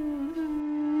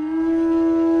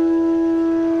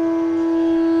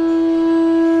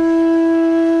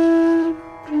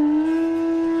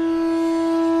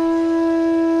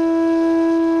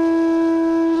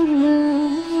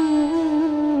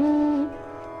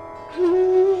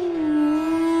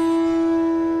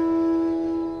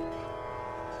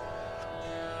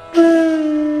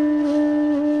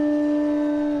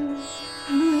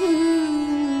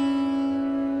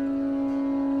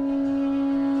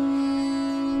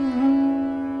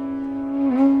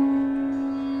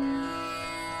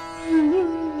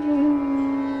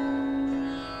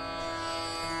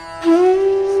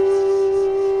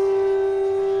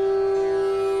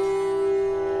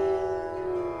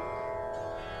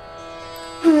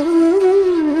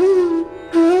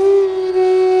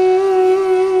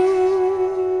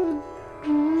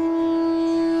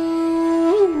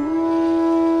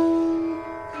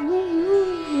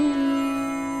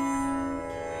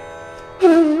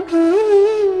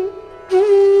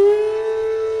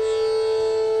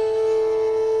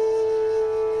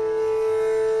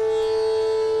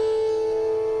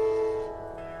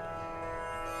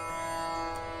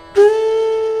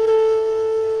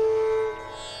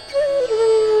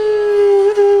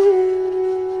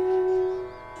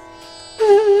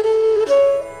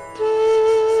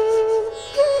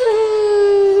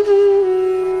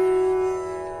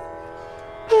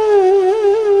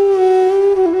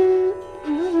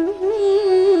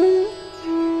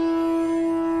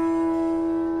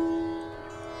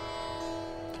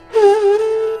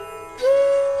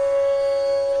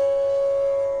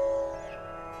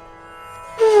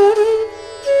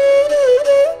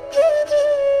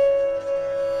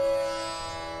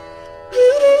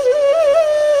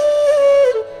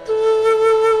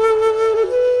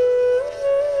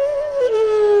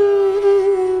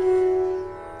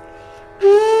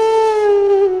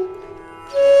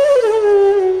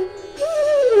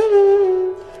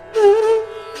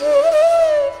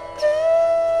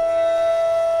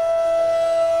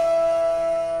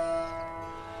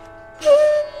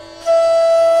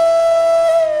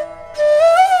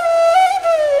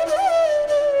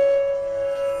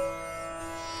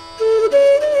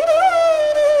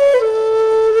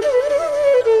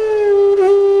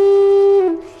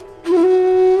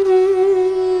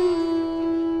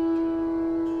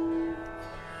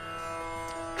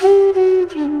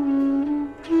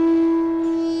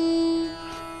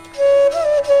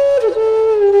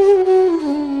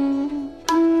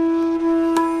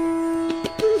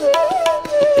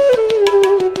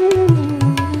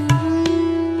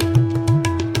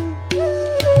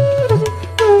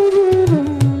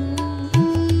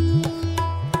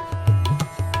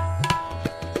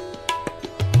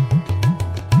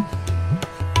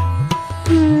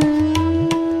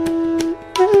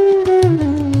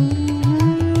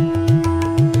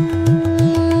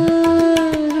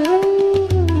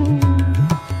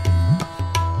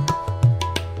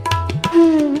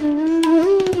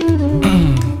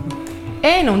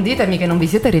 Non ditemi che non vi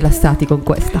siete rilassati con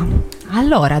questa.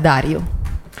 Allora, Dario,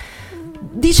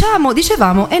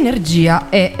 dicevamo energia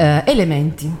e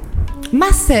elementi.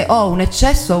 Ma se ho un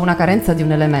eccesso o una carenza di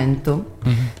un elemento,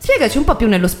 spiegaci un po' più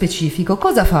nello specifico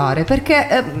cosa fare,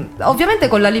 perché ovviamente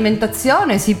con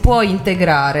l'alimentazione si può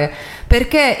integrare,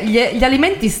 perché gli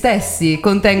alimenti stessi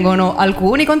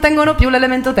alcuni contengono più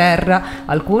l'elemento terra,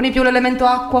 alcuni più l'elemento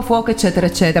acqua, fuoco, eccetera,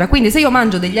 eccetera. Quindi se io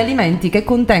mangio degli alimenti che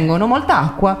contengono molta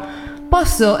acqua,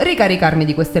 posso ricaricarmi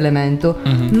di questo elemento,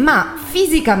 ma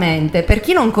fisicamente, per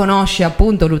chi non conosce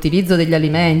appunto l'utilizzo degli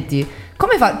alimenti,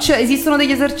 come fa? Cioè, esistono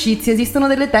degli esercizi, esistono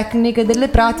delle tecniche, delle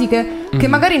pratiche che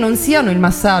magari non siano il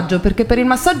massaggio, perché per il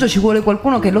massaggio ci vuole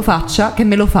qualcuno che lo faccia, che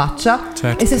me lo faccia,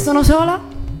 certo. E se sono sola?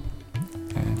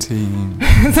 Sì.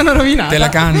 Sono rovinata. Te la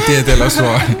canti e te la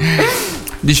suoni.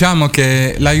 Diciamo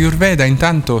che l'Ayurveda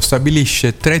intanto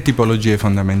stabilisce 3 tipologie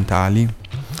fondamentali.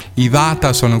 I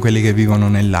Vata sono quelli che vivono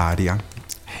nell'aria,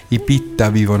 i Pitta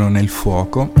vivono nel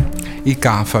fuoco, i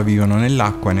Kapha vivono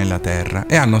nell'acqua e nella terra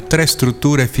e hanno 3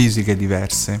 strutture fisiche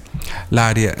diverse.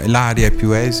 L'aria è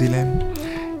più esile,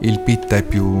 il Pitta è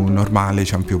più normale,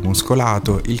 cioè più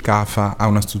muscolato, il Kapha ha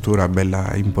una struttura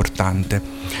bella importante.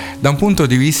 Da un punto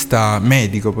di vista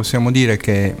medico possiamo dire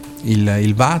che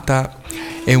il Vata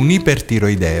è un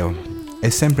ipertiroideo, è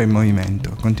sempre in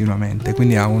movimento continuamente,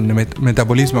 quindi ha un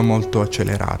metabolismo molto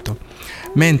accelerato,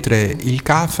 mentre il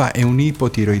kapha è un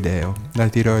ipotiroideo, la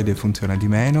tiroide funziona di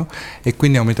meno e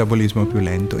quindi ha un metabolismo più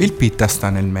lento. Il pitta sta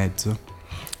nel mezzo,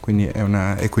 quindi è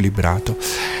equilibrato.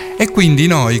 E quindi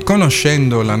noi,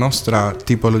 conoscendo la nostra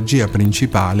tipologia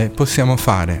principale, possiamo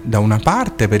fare da una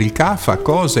parte per il kapha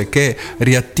cose che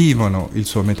riattivano il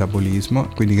suo metabolismo,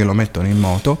 quindi che lo mettono in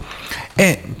moto,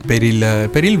 e per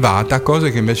il vata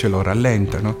cose che invece lo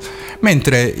rallentano,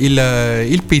 mentre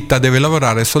il pitta deve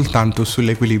lavorare soltanto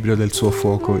sull'equilibrio del suo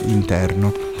fuoco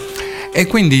interno. E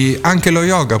quindi anche lo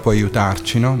yoga può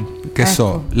aiutarci, no? Che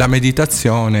so, la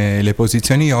meditazione, le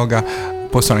posizioni yoga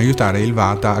possono aiutare il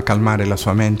vata a calmare la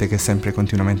sua mente, che è sempre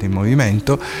continuamente in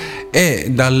movimento, e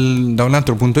da un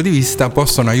altro punto di vista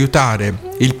possono aiutare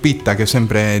il pitta, che è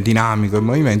sempre dinamico in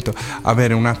movimento, a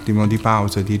avere un attimo di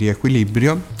pausa e di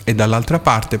riequilibrio, e dall'altra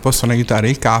parte possono aiutare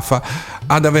il kapha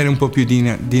ad avere un po' più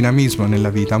di dinamismo nella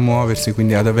vita, a muoversi,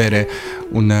 quindi ad avere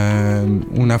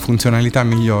una funzionalità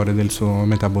migliore del suo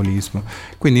metabolismo.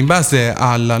 Quindi in base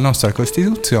alla nostra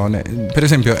costituzione, per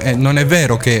esempio, non è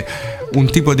vero che un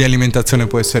tipo di alimentazione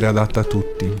può essere adatta a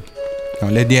tutti. No,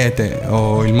 le diete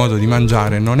o il modo di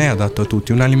mangiare non è adatto a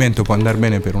tutti. Un alimento può andare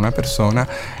bene per una persona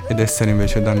ed essere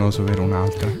invece dannoso per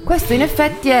un'altra. Questo in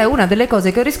effetti è una delle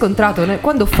cose che ho riscontrato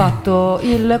quando ho fatto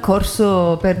il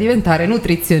corso per diventare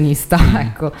nutrizionista.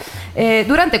 Ecco. E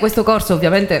durante questo corso,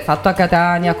 ovviamente fatto a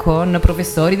Catania con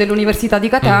professori dell'Università di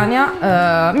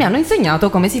Catania, mi hanno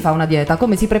insegnato come si fa una dieta,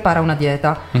 come si prepara una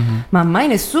dieta. Ma mai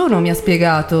nessuno mi ha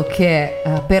spiegato che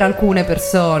per alcune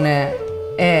persone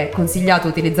è consigliato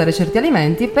utilizzare certi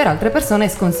alimenti, per altre persone è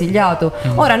sconsigliato.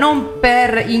 Ora, non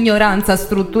per ignoranza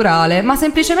strutturale, ma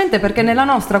semplicemente perché nella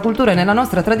nostra cultura e nella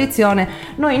nostra tradizione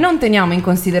noi non teniamo in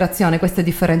considerazione queste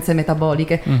differenze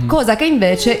metaboliche, cosa che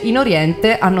invece in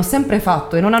Oriente hanno sempre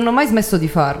fatto e non hanno mai smesso di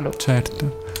farlo.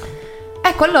 Certo.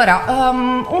 Ecco, allora,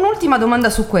 un'ultima domanda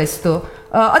su questo.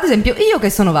 Ad esempio, io che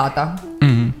sono vata,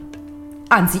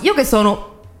 anzi, io che sono,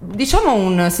 diciamo,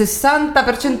 un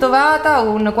 60% vata,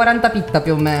 un 40 pitta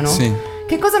più o meno. Sì.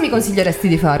 Che cosa mi consiglieresti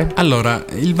di fare? Allora,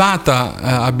 il vata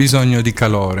ha bisogno di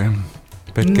calore.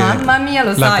 Perché mamma mia,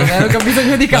 lo sai, vero che ho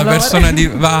bisogno di calore. La persona di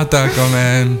vata,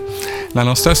 come la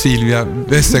nostra Silvia,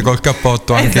 veste col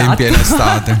cappotto anche in piena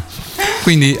estate.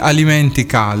 Quindi alimenti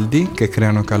caldi che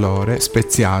creano calore,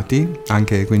 speziati,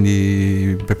 anche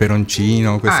quindi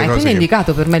peperoncino, queste cose quindi è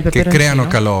indicato per me il peperoncino, che creano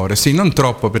calore. Sì, non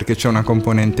troppo, perché c'è una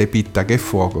componente pitta che è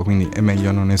fuoco, quindi è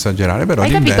meglio non esagerare. Però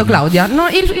hai capito, Claudia? No,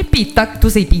 il pitta, tu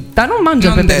sei pitta, non mangia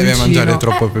il peperoncino. Non deve mangiare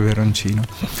troppo peperoncino.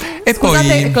 E scusate,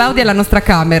 poi Claudia è la nostra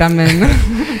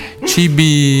cameraman.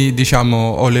 Cibi,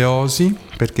 diciamo, oleosi,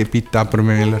 perché pitta ha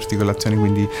problemi nell'articolazione,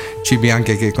 quindi cibi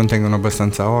anche che contengono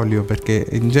abbastanza olio, perché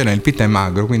in genere il pitta è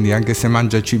magro, quindi anche se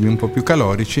mangia cibi un po' più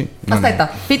calorici. Aspetta,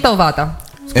 pitta o vata?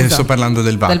 Sto parlando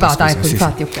del vata. Del vata, scusa, ecco, sì,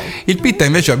 infatti, sì. ok. Il pitta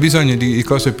invece ha bisogno di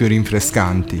cose più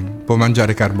rinfrescanti, può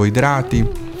mangiare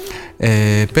carboidrati,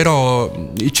 però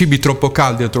i cibi troppo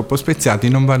caldi o troppo speziati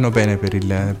non vanno bene per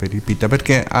il pitta,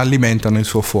 perché alimentano il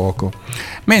suo fuoco,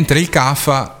 mentre il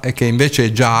kapha, che invece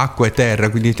è già acqua e terra,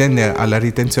 quindi tende alla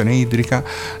ritenzione idrica,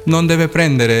 non deve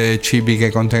prendere cibi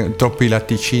che contengono troppi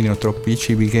latticini o troppi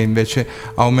cibi che invece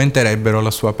aumenterebbero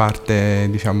la sua parte,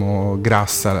 diciamo,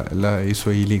 grassa, i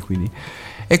suoi liquidi.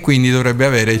 E quindi dovrebbe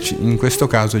avere in questo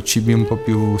caso cibi un po'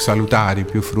 più salutari,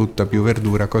 più frutta, più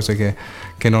verdura, cose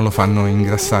che non lo fanno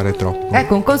ingrassare troppo.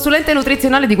 Ecco, un consulente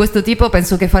nutrizionale di questo tipo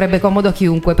penso che farebbe comodo a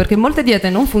chiunque, perché molte diete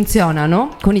non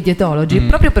funzionano con i dietologi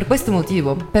proprio per questo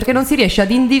motivo, perché non si riesce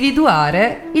ad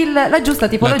individuare la giusta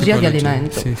tipologia di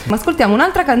alimento. Sì. Ma ascoltiamo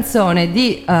un'altra canzone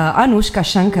di Anushka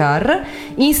Shankar,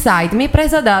 Inside Me,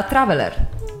 presa da Traveler.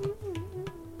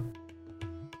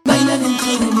 Baila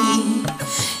dentro de mí,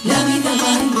 la vida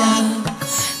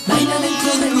baila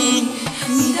dentro de mí,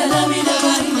 mira la vida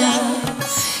baila,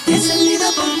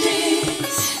 encendida por ti,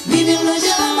 vive una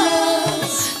llama,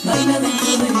 baila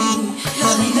dentro de mí,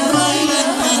 la vida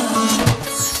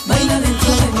baila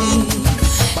dentro de mí,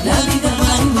 la vida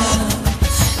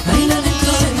baila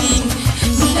dentro de mí,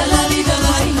 mira la vida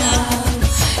baila,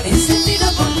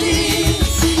 encendida por ti,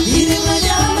 vive una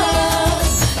llama.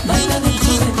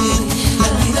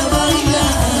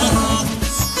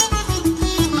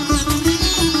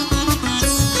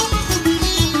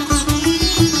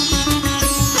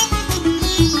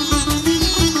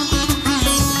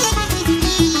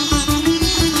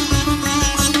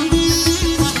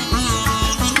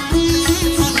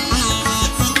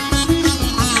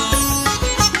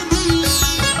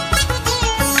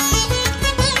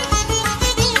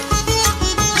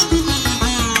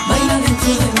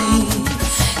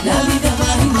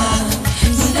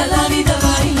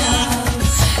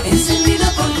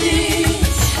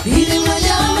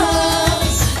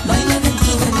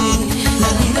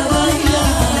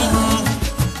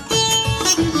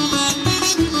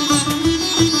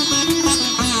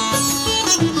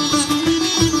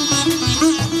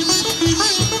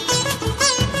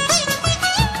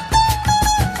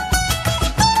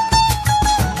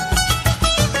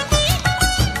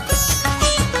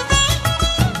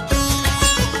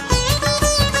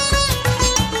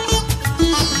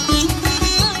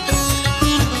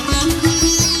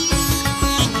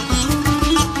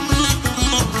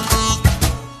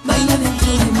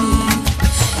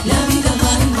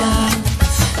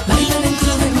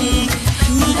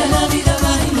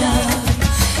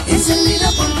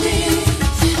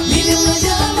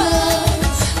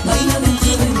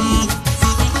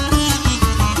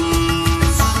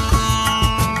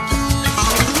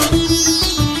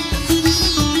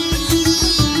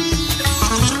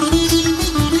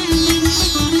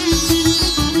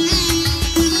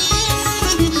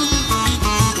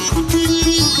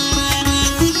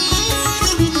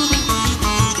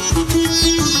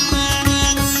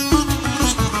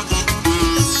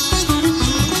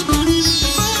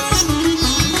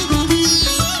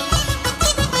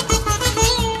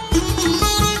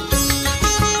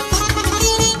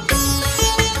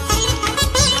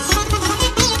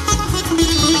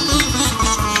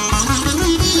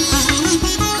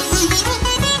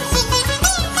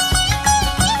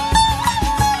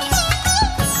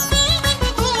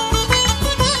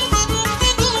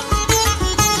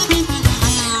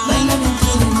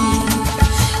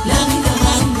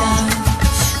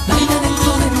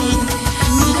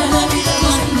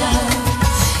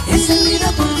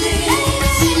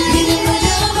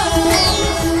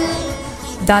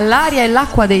 Dall'aria e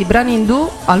l'acqua dei brani indù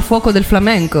al fuoco del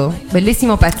flamenco.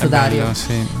 Bellissimo pezzo, Dario. Bello,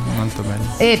 sì, molto bello.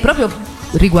 E proprio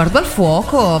riguardo al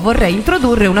fuoco vorrei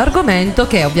introdurre un argomento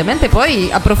che ovviamente poi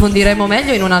approfondiremo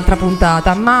meglio in un'altra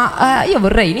puntata, ma io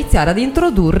vorrei iniziare ad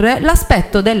introdurre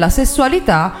l'aspetto della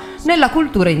sessualità nella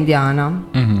cultura indiana.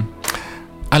 Mm-hmm.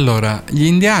 Allora, gli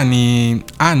indiani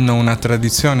hanno una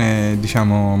tradizione,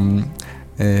 diciamo,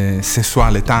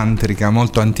 sessuale tantrica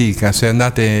molto antica. Se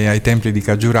andate ai templi di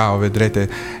Khajuraho vedrete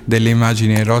delle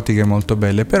immagini erotiche molto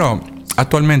belle, però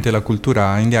attualmente la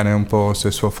cultura indiana è un po'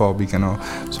 sessuofobica, no?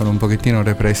 Sono un pochettino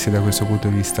repressi da questo punto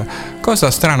di vista,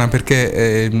 cosa strana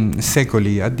perché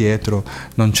secoli addietro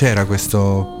non c'era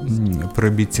questo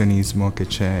proibizionismo che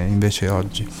c'è invece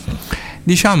oggi.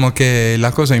 Diciamo che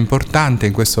la cosa importante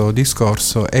in questo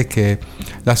discorso è che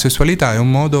la sessualità è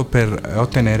un modo per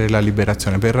ottenere la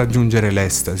liberazione, per raggiungere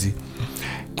l'estasi.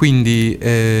 Quindi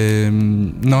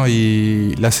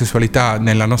noi la sessualità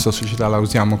nella nostra società la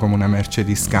usiamo come una merce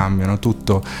di scambio, no?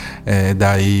 Tutto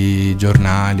dai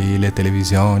giornali, le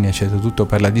televisioni, eccetera, tutto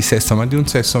parla di sesso, ma di un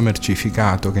sesso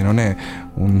mercificato, che non è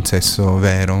un sesso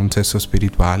vero, un sesso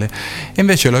spirituale. E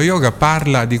invece lo yoga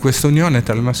parla di questa unione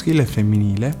tra il maschile e il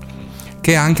femminile,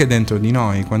 che è anche dentro di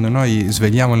noi. Quando noi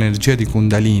svegliamo l'energia di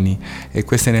Kundalini e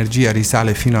questa energia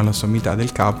risale fino alla sommità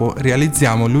del capo,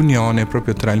 realizziamo l'unione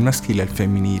proprio tra il maschile e il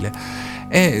femminile.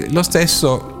 E lo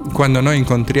stesso quando noi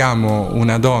incontriamo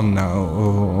una donna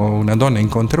o una donna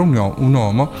incontra un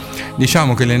uomo,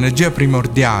 diciamo che l'energia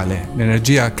primordiale,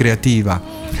 l'energia creativa,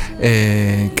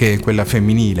 che è quella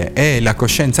femminile, e la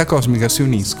coscienza cosmica si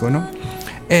uniscono.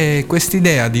 E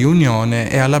quest'idea di unione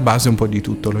è alla base un po' di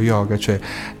tutto lo yoga, cioè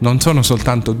non sono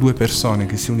soltanto due persone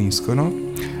che si uniscono,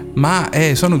 ma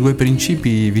sono due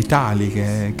principi vitali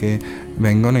che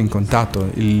vengono in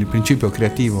contatto, il principio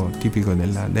creativo tipico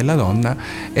della donna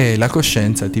e la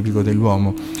coscienza tipico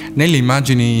dell'uomo. Nelle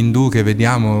immagini indù che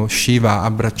vediamo Shiva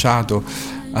abbracciato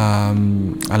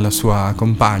alla sua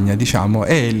compagna, diciamo,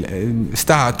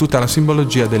 sta tutta la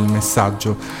simbologia del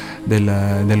messaggio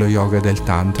dello yoga e del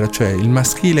tantra, cioè il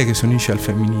maschile che si unisce al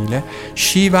femminile,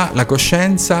 Shiva, la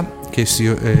coscienza che si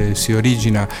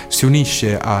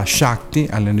unisce a Shakti,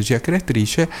 all'energia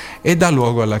creatrice, e dà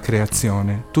luogo alla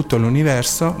creazione. Tutto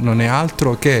l'universo non è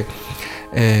altro che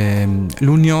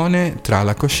l'unione tra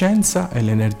la coscienza e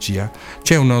l'energia.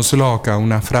 C'è uno sloka,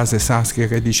 una frase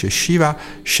sanscrita che dice Shiva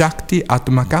Shakti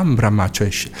Atmakam Brahma, cioè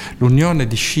l'unione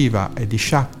di Shiva e di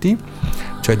Shakti,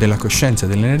 cioè della coscienza e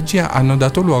dell'energia, hanno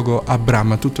dato luogo a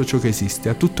Brahma, tutto ciò che esiste,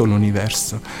 a tutto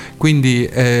l'universo. Quindi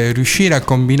riuscire a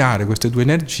combinare queste due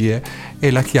energie è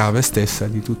la chiave stessa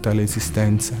di tutta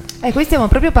l'esistenza. E qui stiamo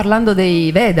proprio parlando dei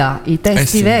Veda, i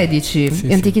testi vedici,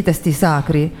 gli antichi testi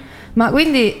sacri. Ma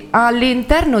quindi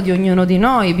all'interno di ognuno di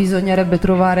noi bisognerebbe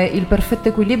trovare il perfetto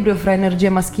equilibrio fra energia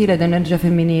maschile ed energia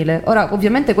femminile. Ora,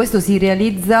 ovviamente questo si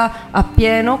realizza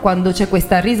appieno quando c'è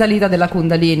questa risalita della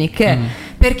Kundalini, che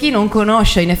per chi non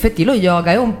conosce in effetti lo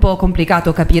yoga è un po'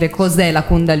 complicato capire cos'è la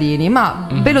Kundalini, ma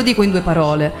ve lo dico in due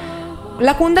parole.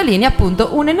 La Kundalini è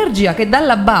appunto un'energia che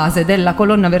dalla base della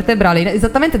colonna vertebrale,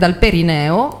 esattamente dal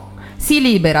perineo, si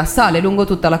libera, sale lungo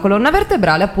tutta la colonna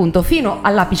vertebrale appunto fino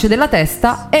all'apice della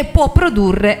testa e può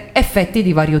produrre effetti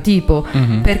di vario tipo,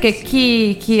 perché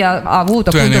chi ha avuto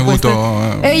tu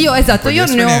appunto io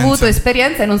ne ho avuto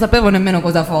esperienza e non sapevo nemmeno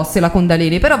cosa fosse la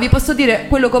Kundalini, però vi posso dire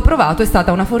quello che ho provato è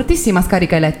stata una fortissima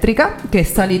scarica elettrica che è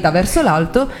salita verso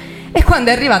l'alto. E quando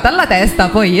è arrivata alla testa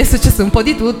poi è successo un po'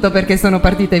 di tutto, perché sono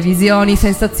partite visioni,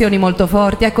 sensazioni molto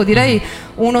forti, ecco, direi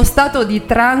uno stato di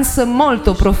trance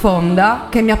molto profonda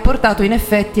che mi ha portato in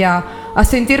effetti a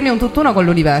sentirmi un tutt'uno con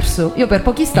l'universo. Io per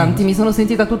pochi istanti mi sono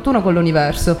sentita tutt'uno con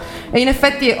l'universo e in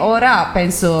effetti ora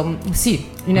penso sì,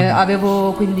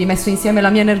 avevo quindi messo insieme la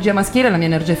mia energia maschile e la mia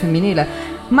energia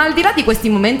femminile. Ma al di là di questi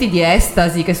momenti di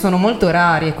estasi che sono molto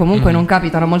rari e comunque non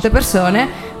capitano a molte persone,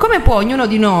 come può ognuno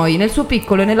di noi nel suo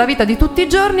piccolo e nella vita di tutti i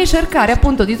giorni cercare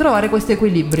appunto di trovare questo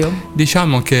equilibrio?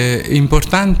 Diciamo che è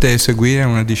importante seguire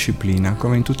una disciplina,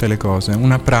 come in tutte le cose,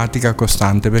 una pratica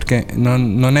costante, perché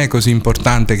non è così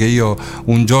importante che io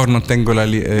un giorno ottengo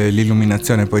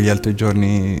l'illuminazione e poi gli altri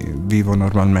giorni vivo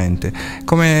normalmente,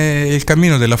 come il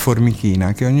cammino della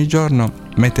formichina che ogni giorno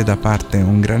mette da parte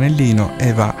un granellino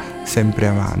e va sempre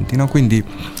avanti, no? Quindi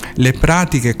le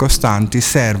pratiche costanti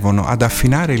servono ad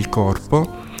affinare il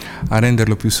corpo, a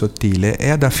renderlo più sottile e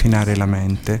ad affinare la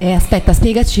mente. E aspetta,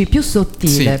 spiegaci più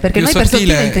sottile, perché più noi per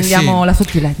sottile intendiamo la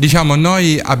sottilezza. Diciamo,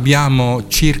 noi abbiamo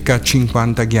circa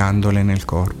 50 ghiandole nel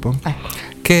corpo.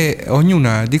 Che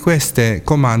ognuna di queste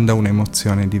comanda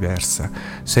un'emozione diversa.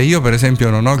 Se io per esempio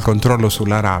non ho il controllo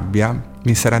sulla rabbia,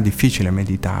 mi sarà difficile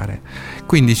meditare.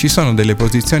 Quindi ci sono delle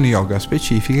posizioni yoga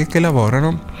specifiche che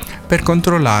lavorano per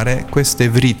controllare queste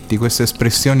vritti, queste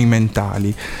espressioni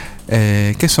mentali,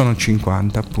 che sono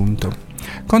 50 appunto.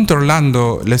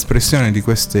 Controllando l'espressione di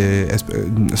queste,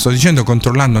 sto dicendo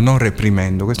controllando, non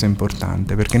reprimendo, questo è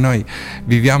importante, perché noi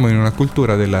viviamo in una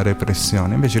cultura della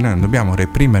repressione, invece noi non dobbiamo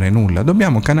reprimere nulla,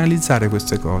 dobbiamo canalizzare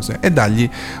queste cose e dargli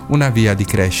una via di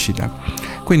crescita.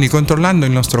 Quindi controllando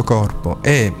il nostro corpo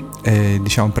e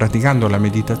praticando la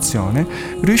meditazione,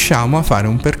 riusciamo a fare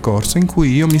un percorso in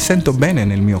cui io mi sento bene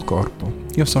nel mio corpo.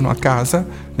 Io sono a casa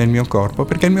nel mio corpo,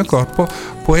 perché il mio corpo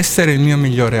può essere il mio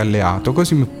migliore alleato,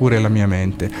 così pure la mia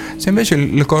mente. Se invece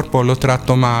il corpo lo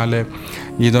tratto male,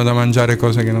 gli do da mangiare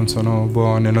cose che non sono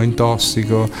buone, lo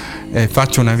intossico,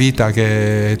 faccio una vita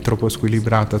che è troppo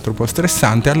squilibrata, troppo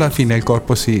stressante, alla fine il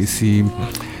corpo si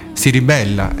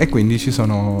ribella e quindi ci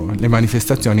sono le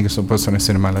manifestazioni che possono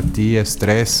essere malattie,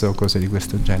 stress o cose di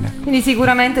questo genere. Quindi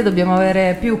sicuramente dobbiamo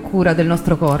avere più cura del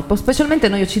nostro corpo, specialmente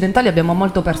noi occidentali abbiamo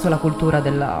molto perso la cultura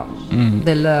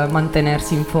del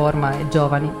mantenersi in forma e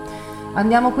giovani.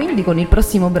 Andiamo quindi con il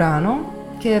prossimo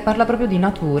brano che parla proprio di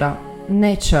natura,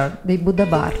 Nature dei Buddha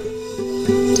Bar.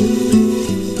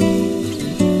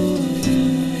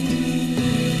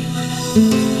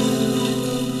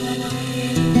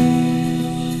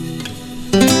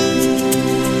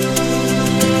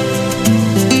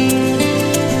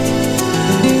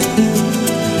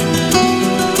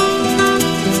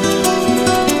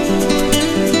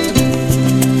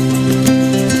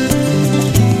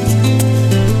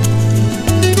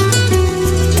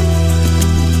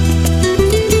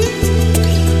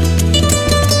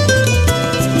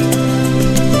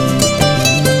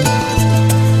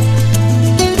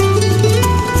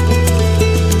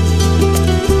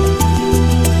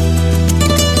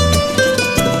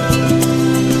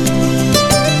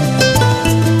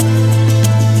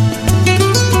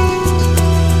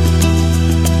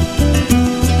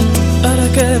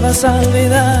 vas a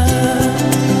olvidar.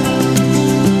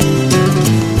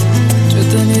 Yo he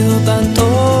tenido tanto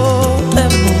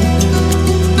temor.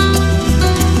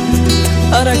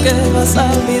 ¿Para qué vas a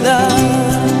olvidar?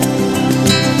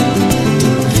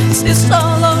 Si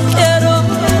solo quiero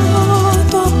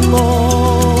tu amor.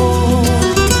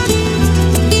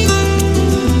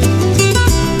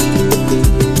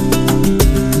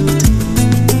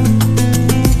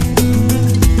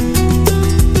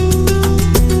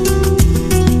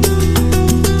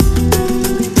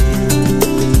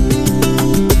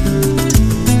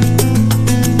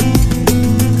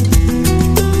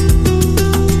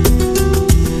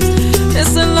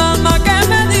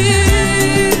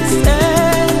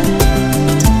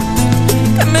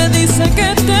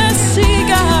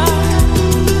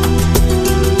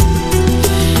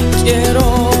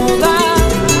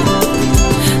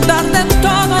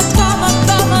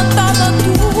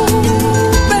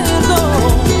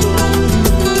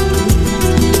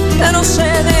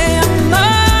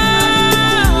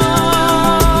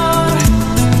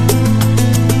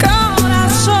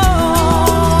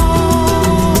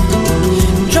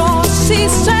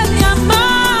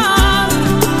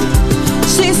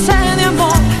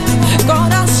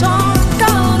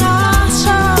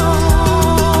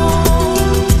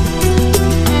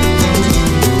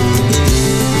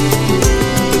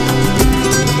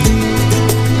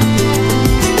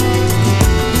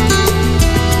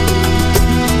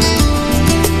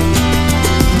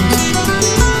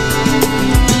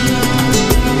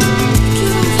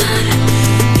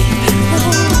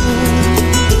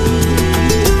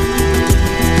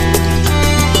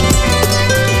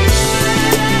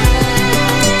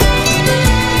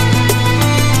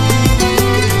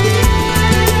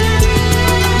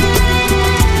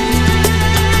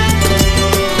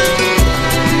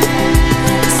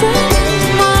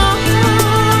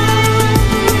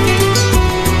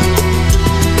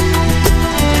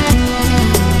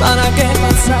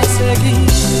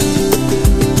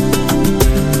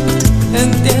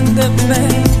 Entiéndeme,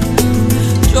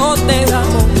 yo te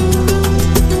amo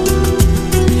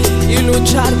y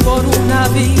luchar por una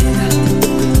vida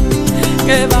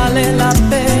que vale la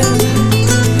pena,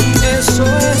 eso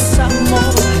es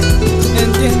amor,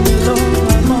 entiéndelo,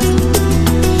 amor.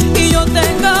 Y yo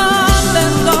tengo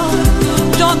perdón,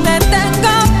 yo te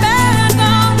tengo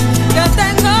perdón, que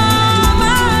tengo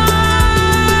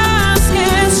más que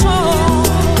eso.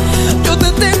 Yo te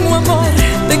tengo amor,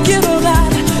 te quiero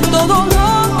dar todo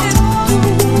lo que tú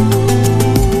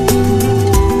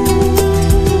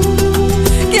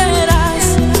quieras.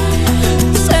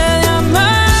 Sé de amor,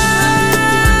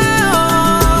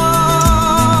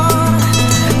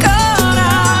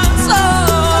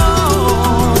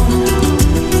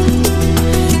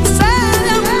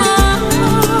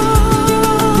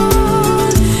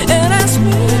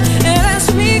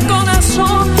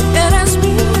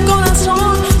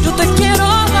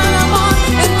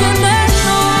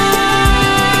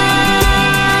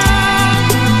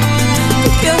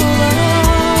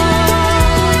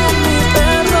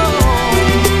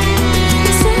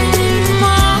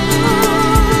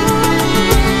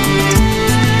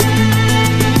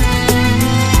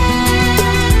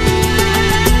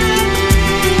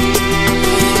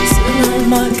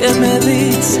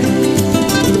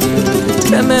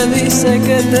 me dice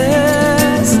que te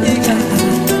siga.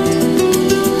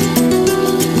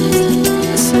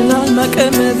 Es el alma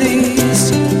que me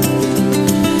dice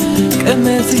que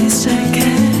te siga.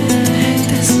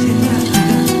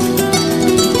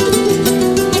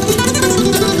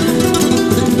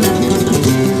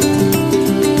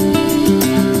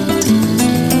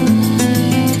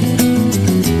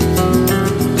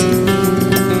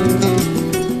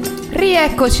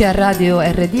 Rieccoci a Radio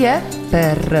RDE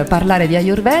per parlare di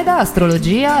Ayurveda,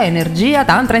 astrologia, energia,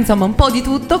 tantra, insomma un po' di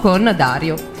tutto con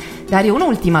Dario. Dario,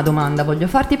 un'ultima domanda voglio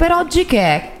farti per oggi, che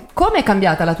è: come è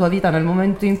cambiata la tua vita nel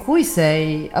momento in cui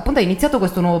hai iniziato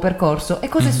questo nuovo percorso e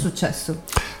cosa è successo?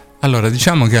 Allora,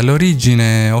 diciamo che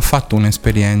all'origine ho fatto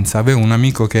un'esperienza. Avevo un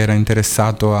amico che era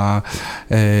interessato a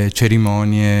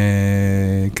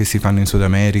cerimonie che si fanno in Sud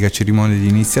America, cerimonie di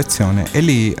iniziazione, e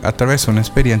lì, attraverso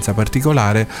un'esperienza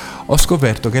particolare, ho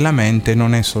scoperto che la mente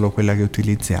non è solo quella che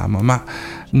utilizziamo, ma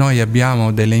noi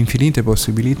abbiamo delle infinite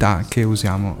possibilità che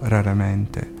usiamo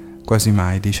raramente. Quasi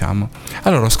mai, diciamo.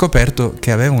 Allora ho scoperto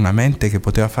che avevo una mente che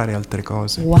poteva fare altre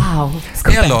cose. Wow!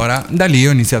 E allora da lì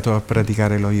ho iniziato a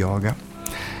praticare lo yoga.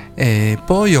 E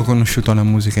poi ho conosciuto la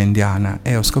musica indiana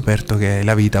e ho scoperto che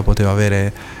la vita poteva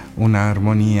avere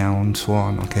un'armonia, un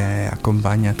suono che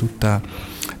accompagna tutta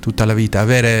la vita.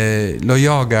 Avere lo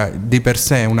yoga di per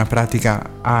sé è una pratica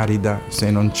arida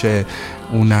se non c'è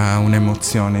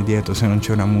un'emozione dietro, se non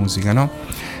c'è una musica, no?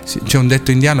 C'è un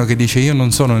detto indiano che dice: io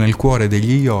non sono nel cuore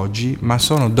degli yogi, ma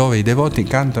sono dove i devoti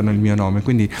cantano il mio nome.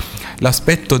 Quindi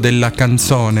l'aspetto della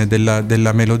canzone,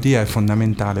 della melodia è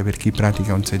fondamentale per chi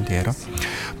pratica un sentiero.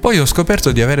 Poi ho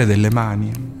scoperto di avere delle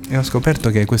mani e ho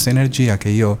scoperto che questa energia che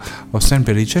io ho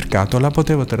sempre ricercato la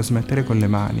potevo trasmettere con le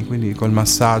mani, quindi col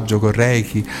massaggio, col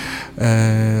Reiki.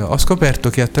 Ho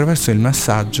scoperto che attraverso il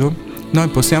massaggio noi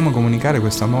possiamo comunicare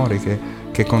questo amore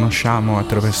che conosciamo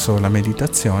attraverso la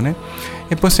meditazione,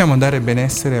 e possiamo dare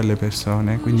benessere alle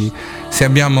persone. Quindi se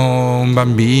abbiamo un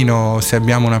bambino, se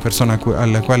abbiamo una persona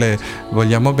alla quale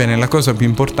vogliamo bene, la cosa più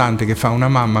importante che fa una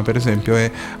mamma, per esempio,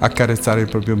 è accarezzare il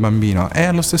proprio bambino, e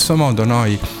allo stesso modo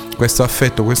noi questo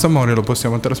affetto, questo amore lo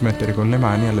possiamo trasmettere con le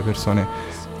mani alle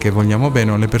persone che vogliamo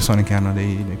bene o alle persone che hanno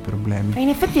dei problemi. E in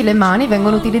effetti le mani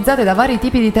vengono utilizzate da vari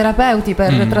tipi di terapeuti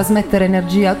per trasmettere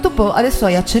energia. Tu adesso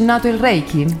hai accennato il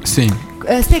Reiki. Sì.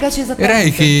 Spiegaci esattamente.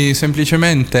 Reiki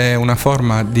semplicemente è una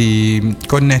forma di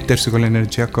connettersi con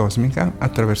l'energia cosmica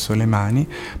attraverso le mani,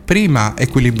 prima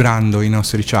equilibrando i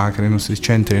nostri chakra, i nostri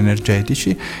centri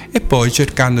energetici, e poi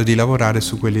cercando di lavorare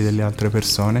su quelli delle altre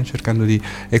persone, cercando di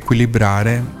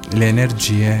equilibrare le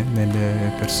energie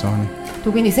delle persone.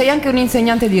 Tu quindi sei anche un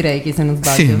insegnante di Reiki, se non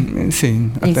sbaglio. Sì,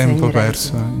 a tempo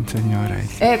perso insegno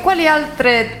Reiki. E quali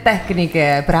altre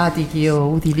tecniche pratichi o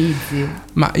utilizzi?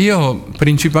 Ma io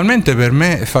principalmente, per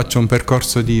me, faccio un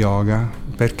percorso di yoga,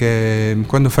 perché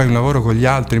quando fai un lavoro con gli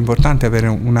altri è importante avere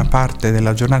una parte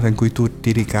della giornata in cui tu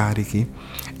ti ricarichi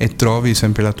e trovi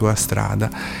sempre la tua strada.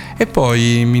 E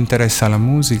poi mi interessa la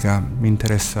musica, mi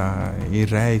interessa il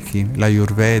Reiki,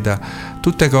 l'Ayurveda,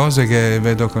 tutte cose che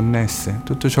vedo connesse,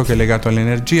 tutto ciò che è legato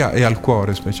all'energia e al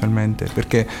cuore specialmente,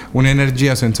 perché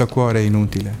un'energia senza cuore è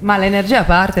inutile. Ma l'energia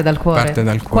parte dal cuore. Parte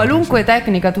dal cuore. Qualunque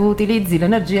tecnica tu utilizzi,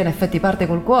 l'energia in effetti parte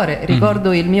col cuore.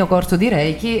 Ricordo il mio corso di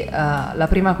Reiki, la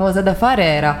prima cosa da fare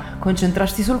era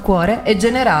concentrarsi sul cuore e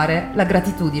generare la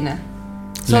gratitudine.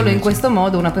 Solo in questo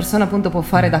modo una persona appunto può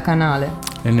fare da canale.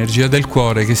 L'energia del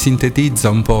cuore, che sintetizza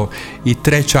un po' i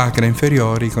 3 chakra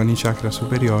inferiori con i chakra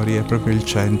superiori, è proprio il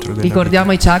centro della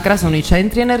Ricordiamo vita. I chakra sono i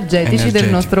centri energetici del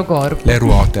nostro corpo. Le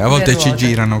ruote, a volte ci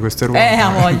girano queste ruote. A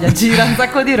voglia, gira un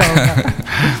sacco di roba.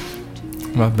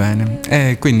 Va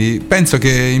bene, quindi penso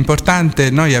che è importante,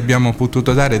 noi abbiamo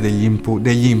potuto dare degli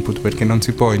input, perché non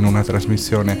si può in una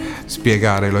trasmissione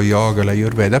spiegare lo yoga,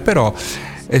 l'Ayurveda, però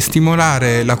è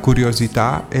stimolare la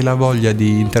curiosità e la voglia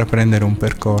di intraprendere un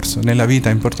percorso. Nella vita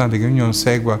è importante che ognuno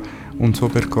segua un suo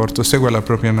percorso, segua la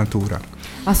propria natura.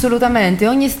 Assolutamente,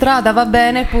 ogni strada va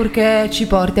bene purché ci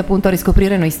porti appunto a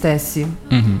riscoprire noi stessi.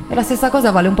 E la stessa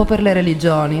cosa vale un po' per le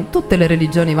religioni. Tutte le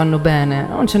religioni vanno bene,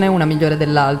 non ce n'è una migliore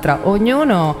dell'altra.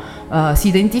 Ognuno si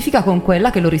identifica con quella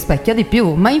che lo rispecchia di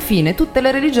più, ma infine tutte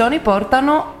le religioni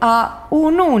portano a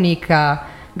un'unica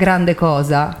grande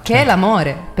cosa, che è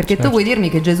l'amore. Perché tu vuoi dirmi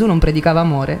che Gesù non predicava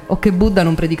amore o che Buddha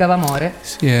non predicava amore?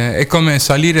 Sì, è come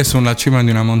salire sulla cima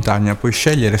di una montagna, puoi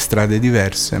scegliere strade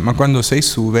diverse, ma quando sei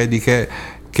su vedi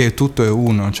che tutto è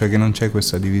uno, cioè che non c'è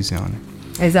questa divisione.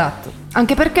 Esatto,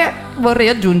 anche perché vorrei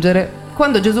aggiungere,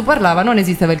 quando Gesù parlava non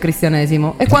esisteva il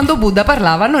cristianesimo e quando Buddha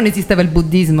parlava non esisteva il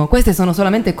buddismo. Queste sono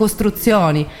solamente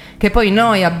costruzioni che poi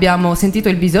noi abbiamo sentito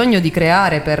il bisogno di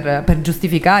creare per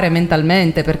giustificare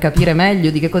mentalmente, per capire meglio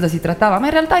di che cosa si trattava, ma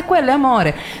in realtà è quello, è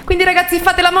amore. Quindi ragazzi,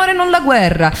 fate l'amore, non la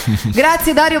guerra.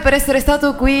 Grazie Dario per essere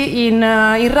stato qui in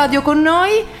radio con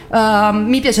noi.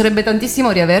 Mi piacerebbe tantissimo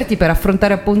riaverti per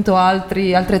affrontare appunto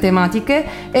altre tematiche.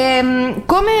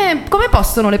 Come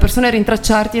possono le persone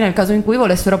rintracciarti nel caso in cui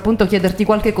volessero appunto chiederti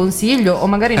qualche consiglio o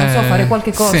magari non so fare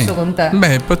qualche corso con te?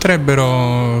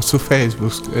 Potrebbero su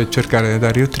Facebook cercare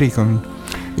Dario Tricomi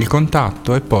il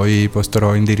contatto e poi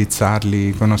potrò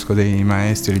indirizzarli. Conosco dei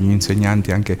maestri, degli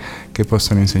insegnanti anche che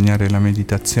possono insegnare la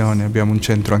meditazione. Abbiamo un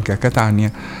centro anche a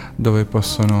Catania dove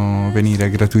possono venire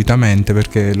gratuitamente,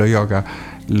 perché lo yoga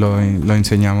lo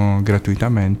insegniamo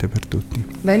gratuitamente per tutti.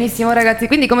 Benissimo ragazzi,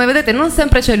 quindi come vedete non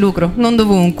sempre c'è lucro, non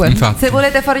dovunque. Infatti. Se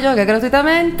volete fare yoga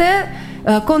gratuitamente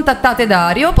contattate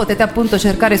Dario, potete appunto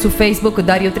cercare su Facebook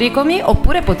Dario Tricomi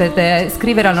oppure potete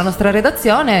scrivere alla nostra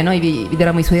redazione e noi vi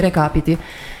daremo i suoi recapiti.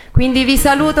 Quindi vi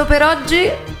saluto per oggi.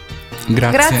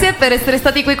 Grazie per essere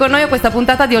stati qui con noi a questa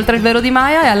puntata di Oltre il velo di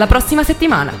Maya e alla prossima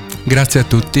settimana. Grazie a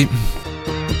tutti.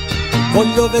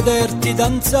 Voglio vederti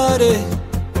danzare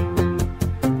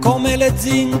come le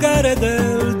zingare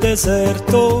del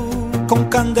deserto, con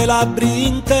candelabri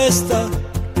in testa,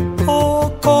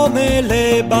 o come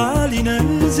le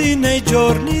balinesi nei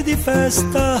giorni di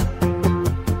festa.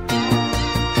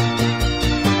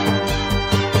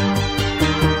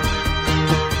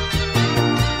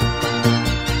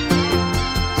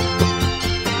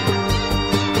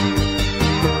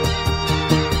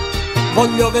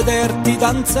 Voglio vederti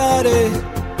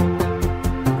danzare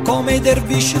come i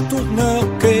dervisci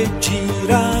turno che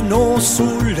girano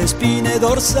sulle spine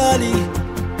dorsali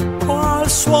o al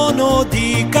suono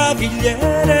di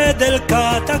cavigliere del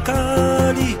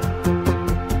katakali.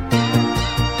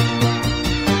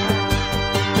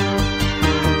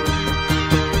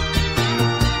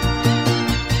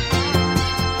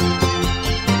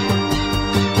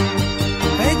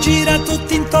 E gira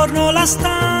tutti intorno la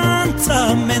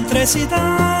stanza mentre si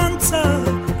danza,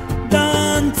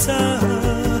 danza.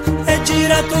 E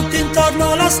gira tutti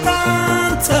intorno la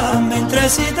stanza mentre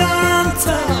si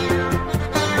danza.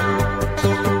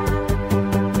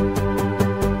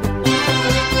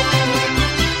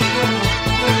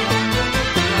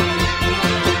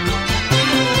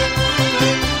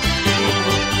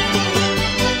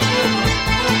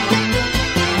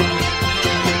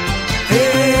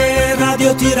 E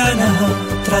Radio Tirana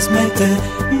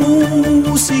trasmette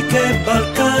musiche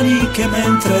balcaniche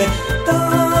mentre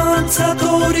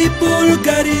danzatori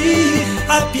bulgari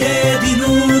a piedi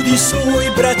nudi sui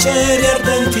bracieri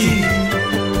ardenti.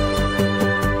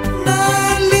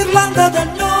 Nell'Irlanda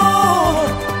del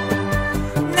Nord,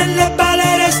 nelle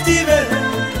balere estive,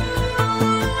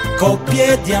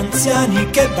 coppie di anziani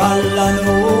che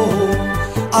ballano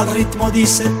al ritmo di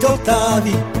 7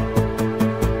 ottavi.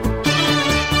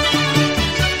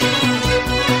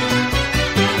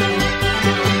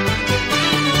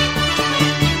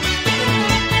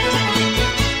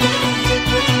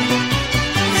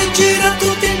 Gira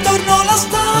tutti intorno alla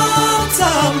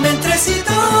stanza mentre si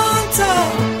danza,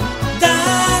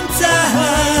 danza.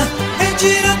 E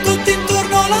gira tutti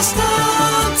intorno alla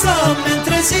stanza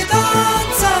mentre si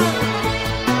danza.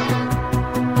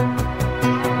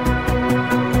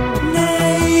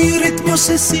 Nei ritmi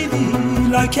ossessivi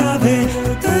la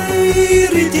chiave dei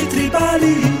riti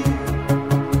tribali,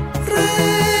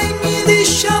 regni di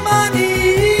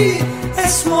sciamani e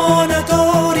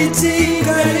suonatori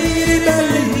zingari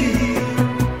belli.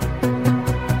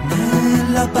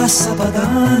 Nella bassa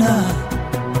padana,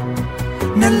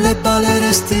 nelle balere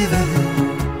estive,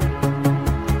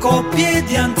 coppie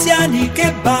di anziani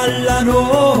che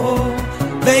ballano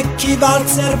vecchi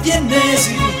valzer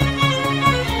viennesi.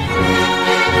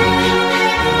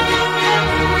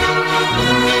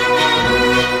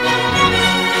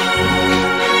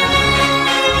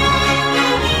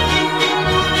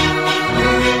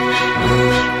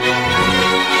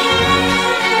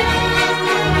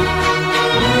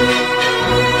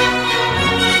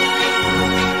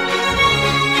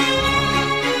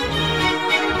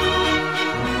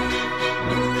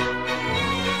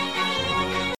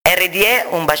 RDE,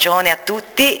 un bacione a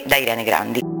tutti da Irene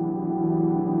Grandi.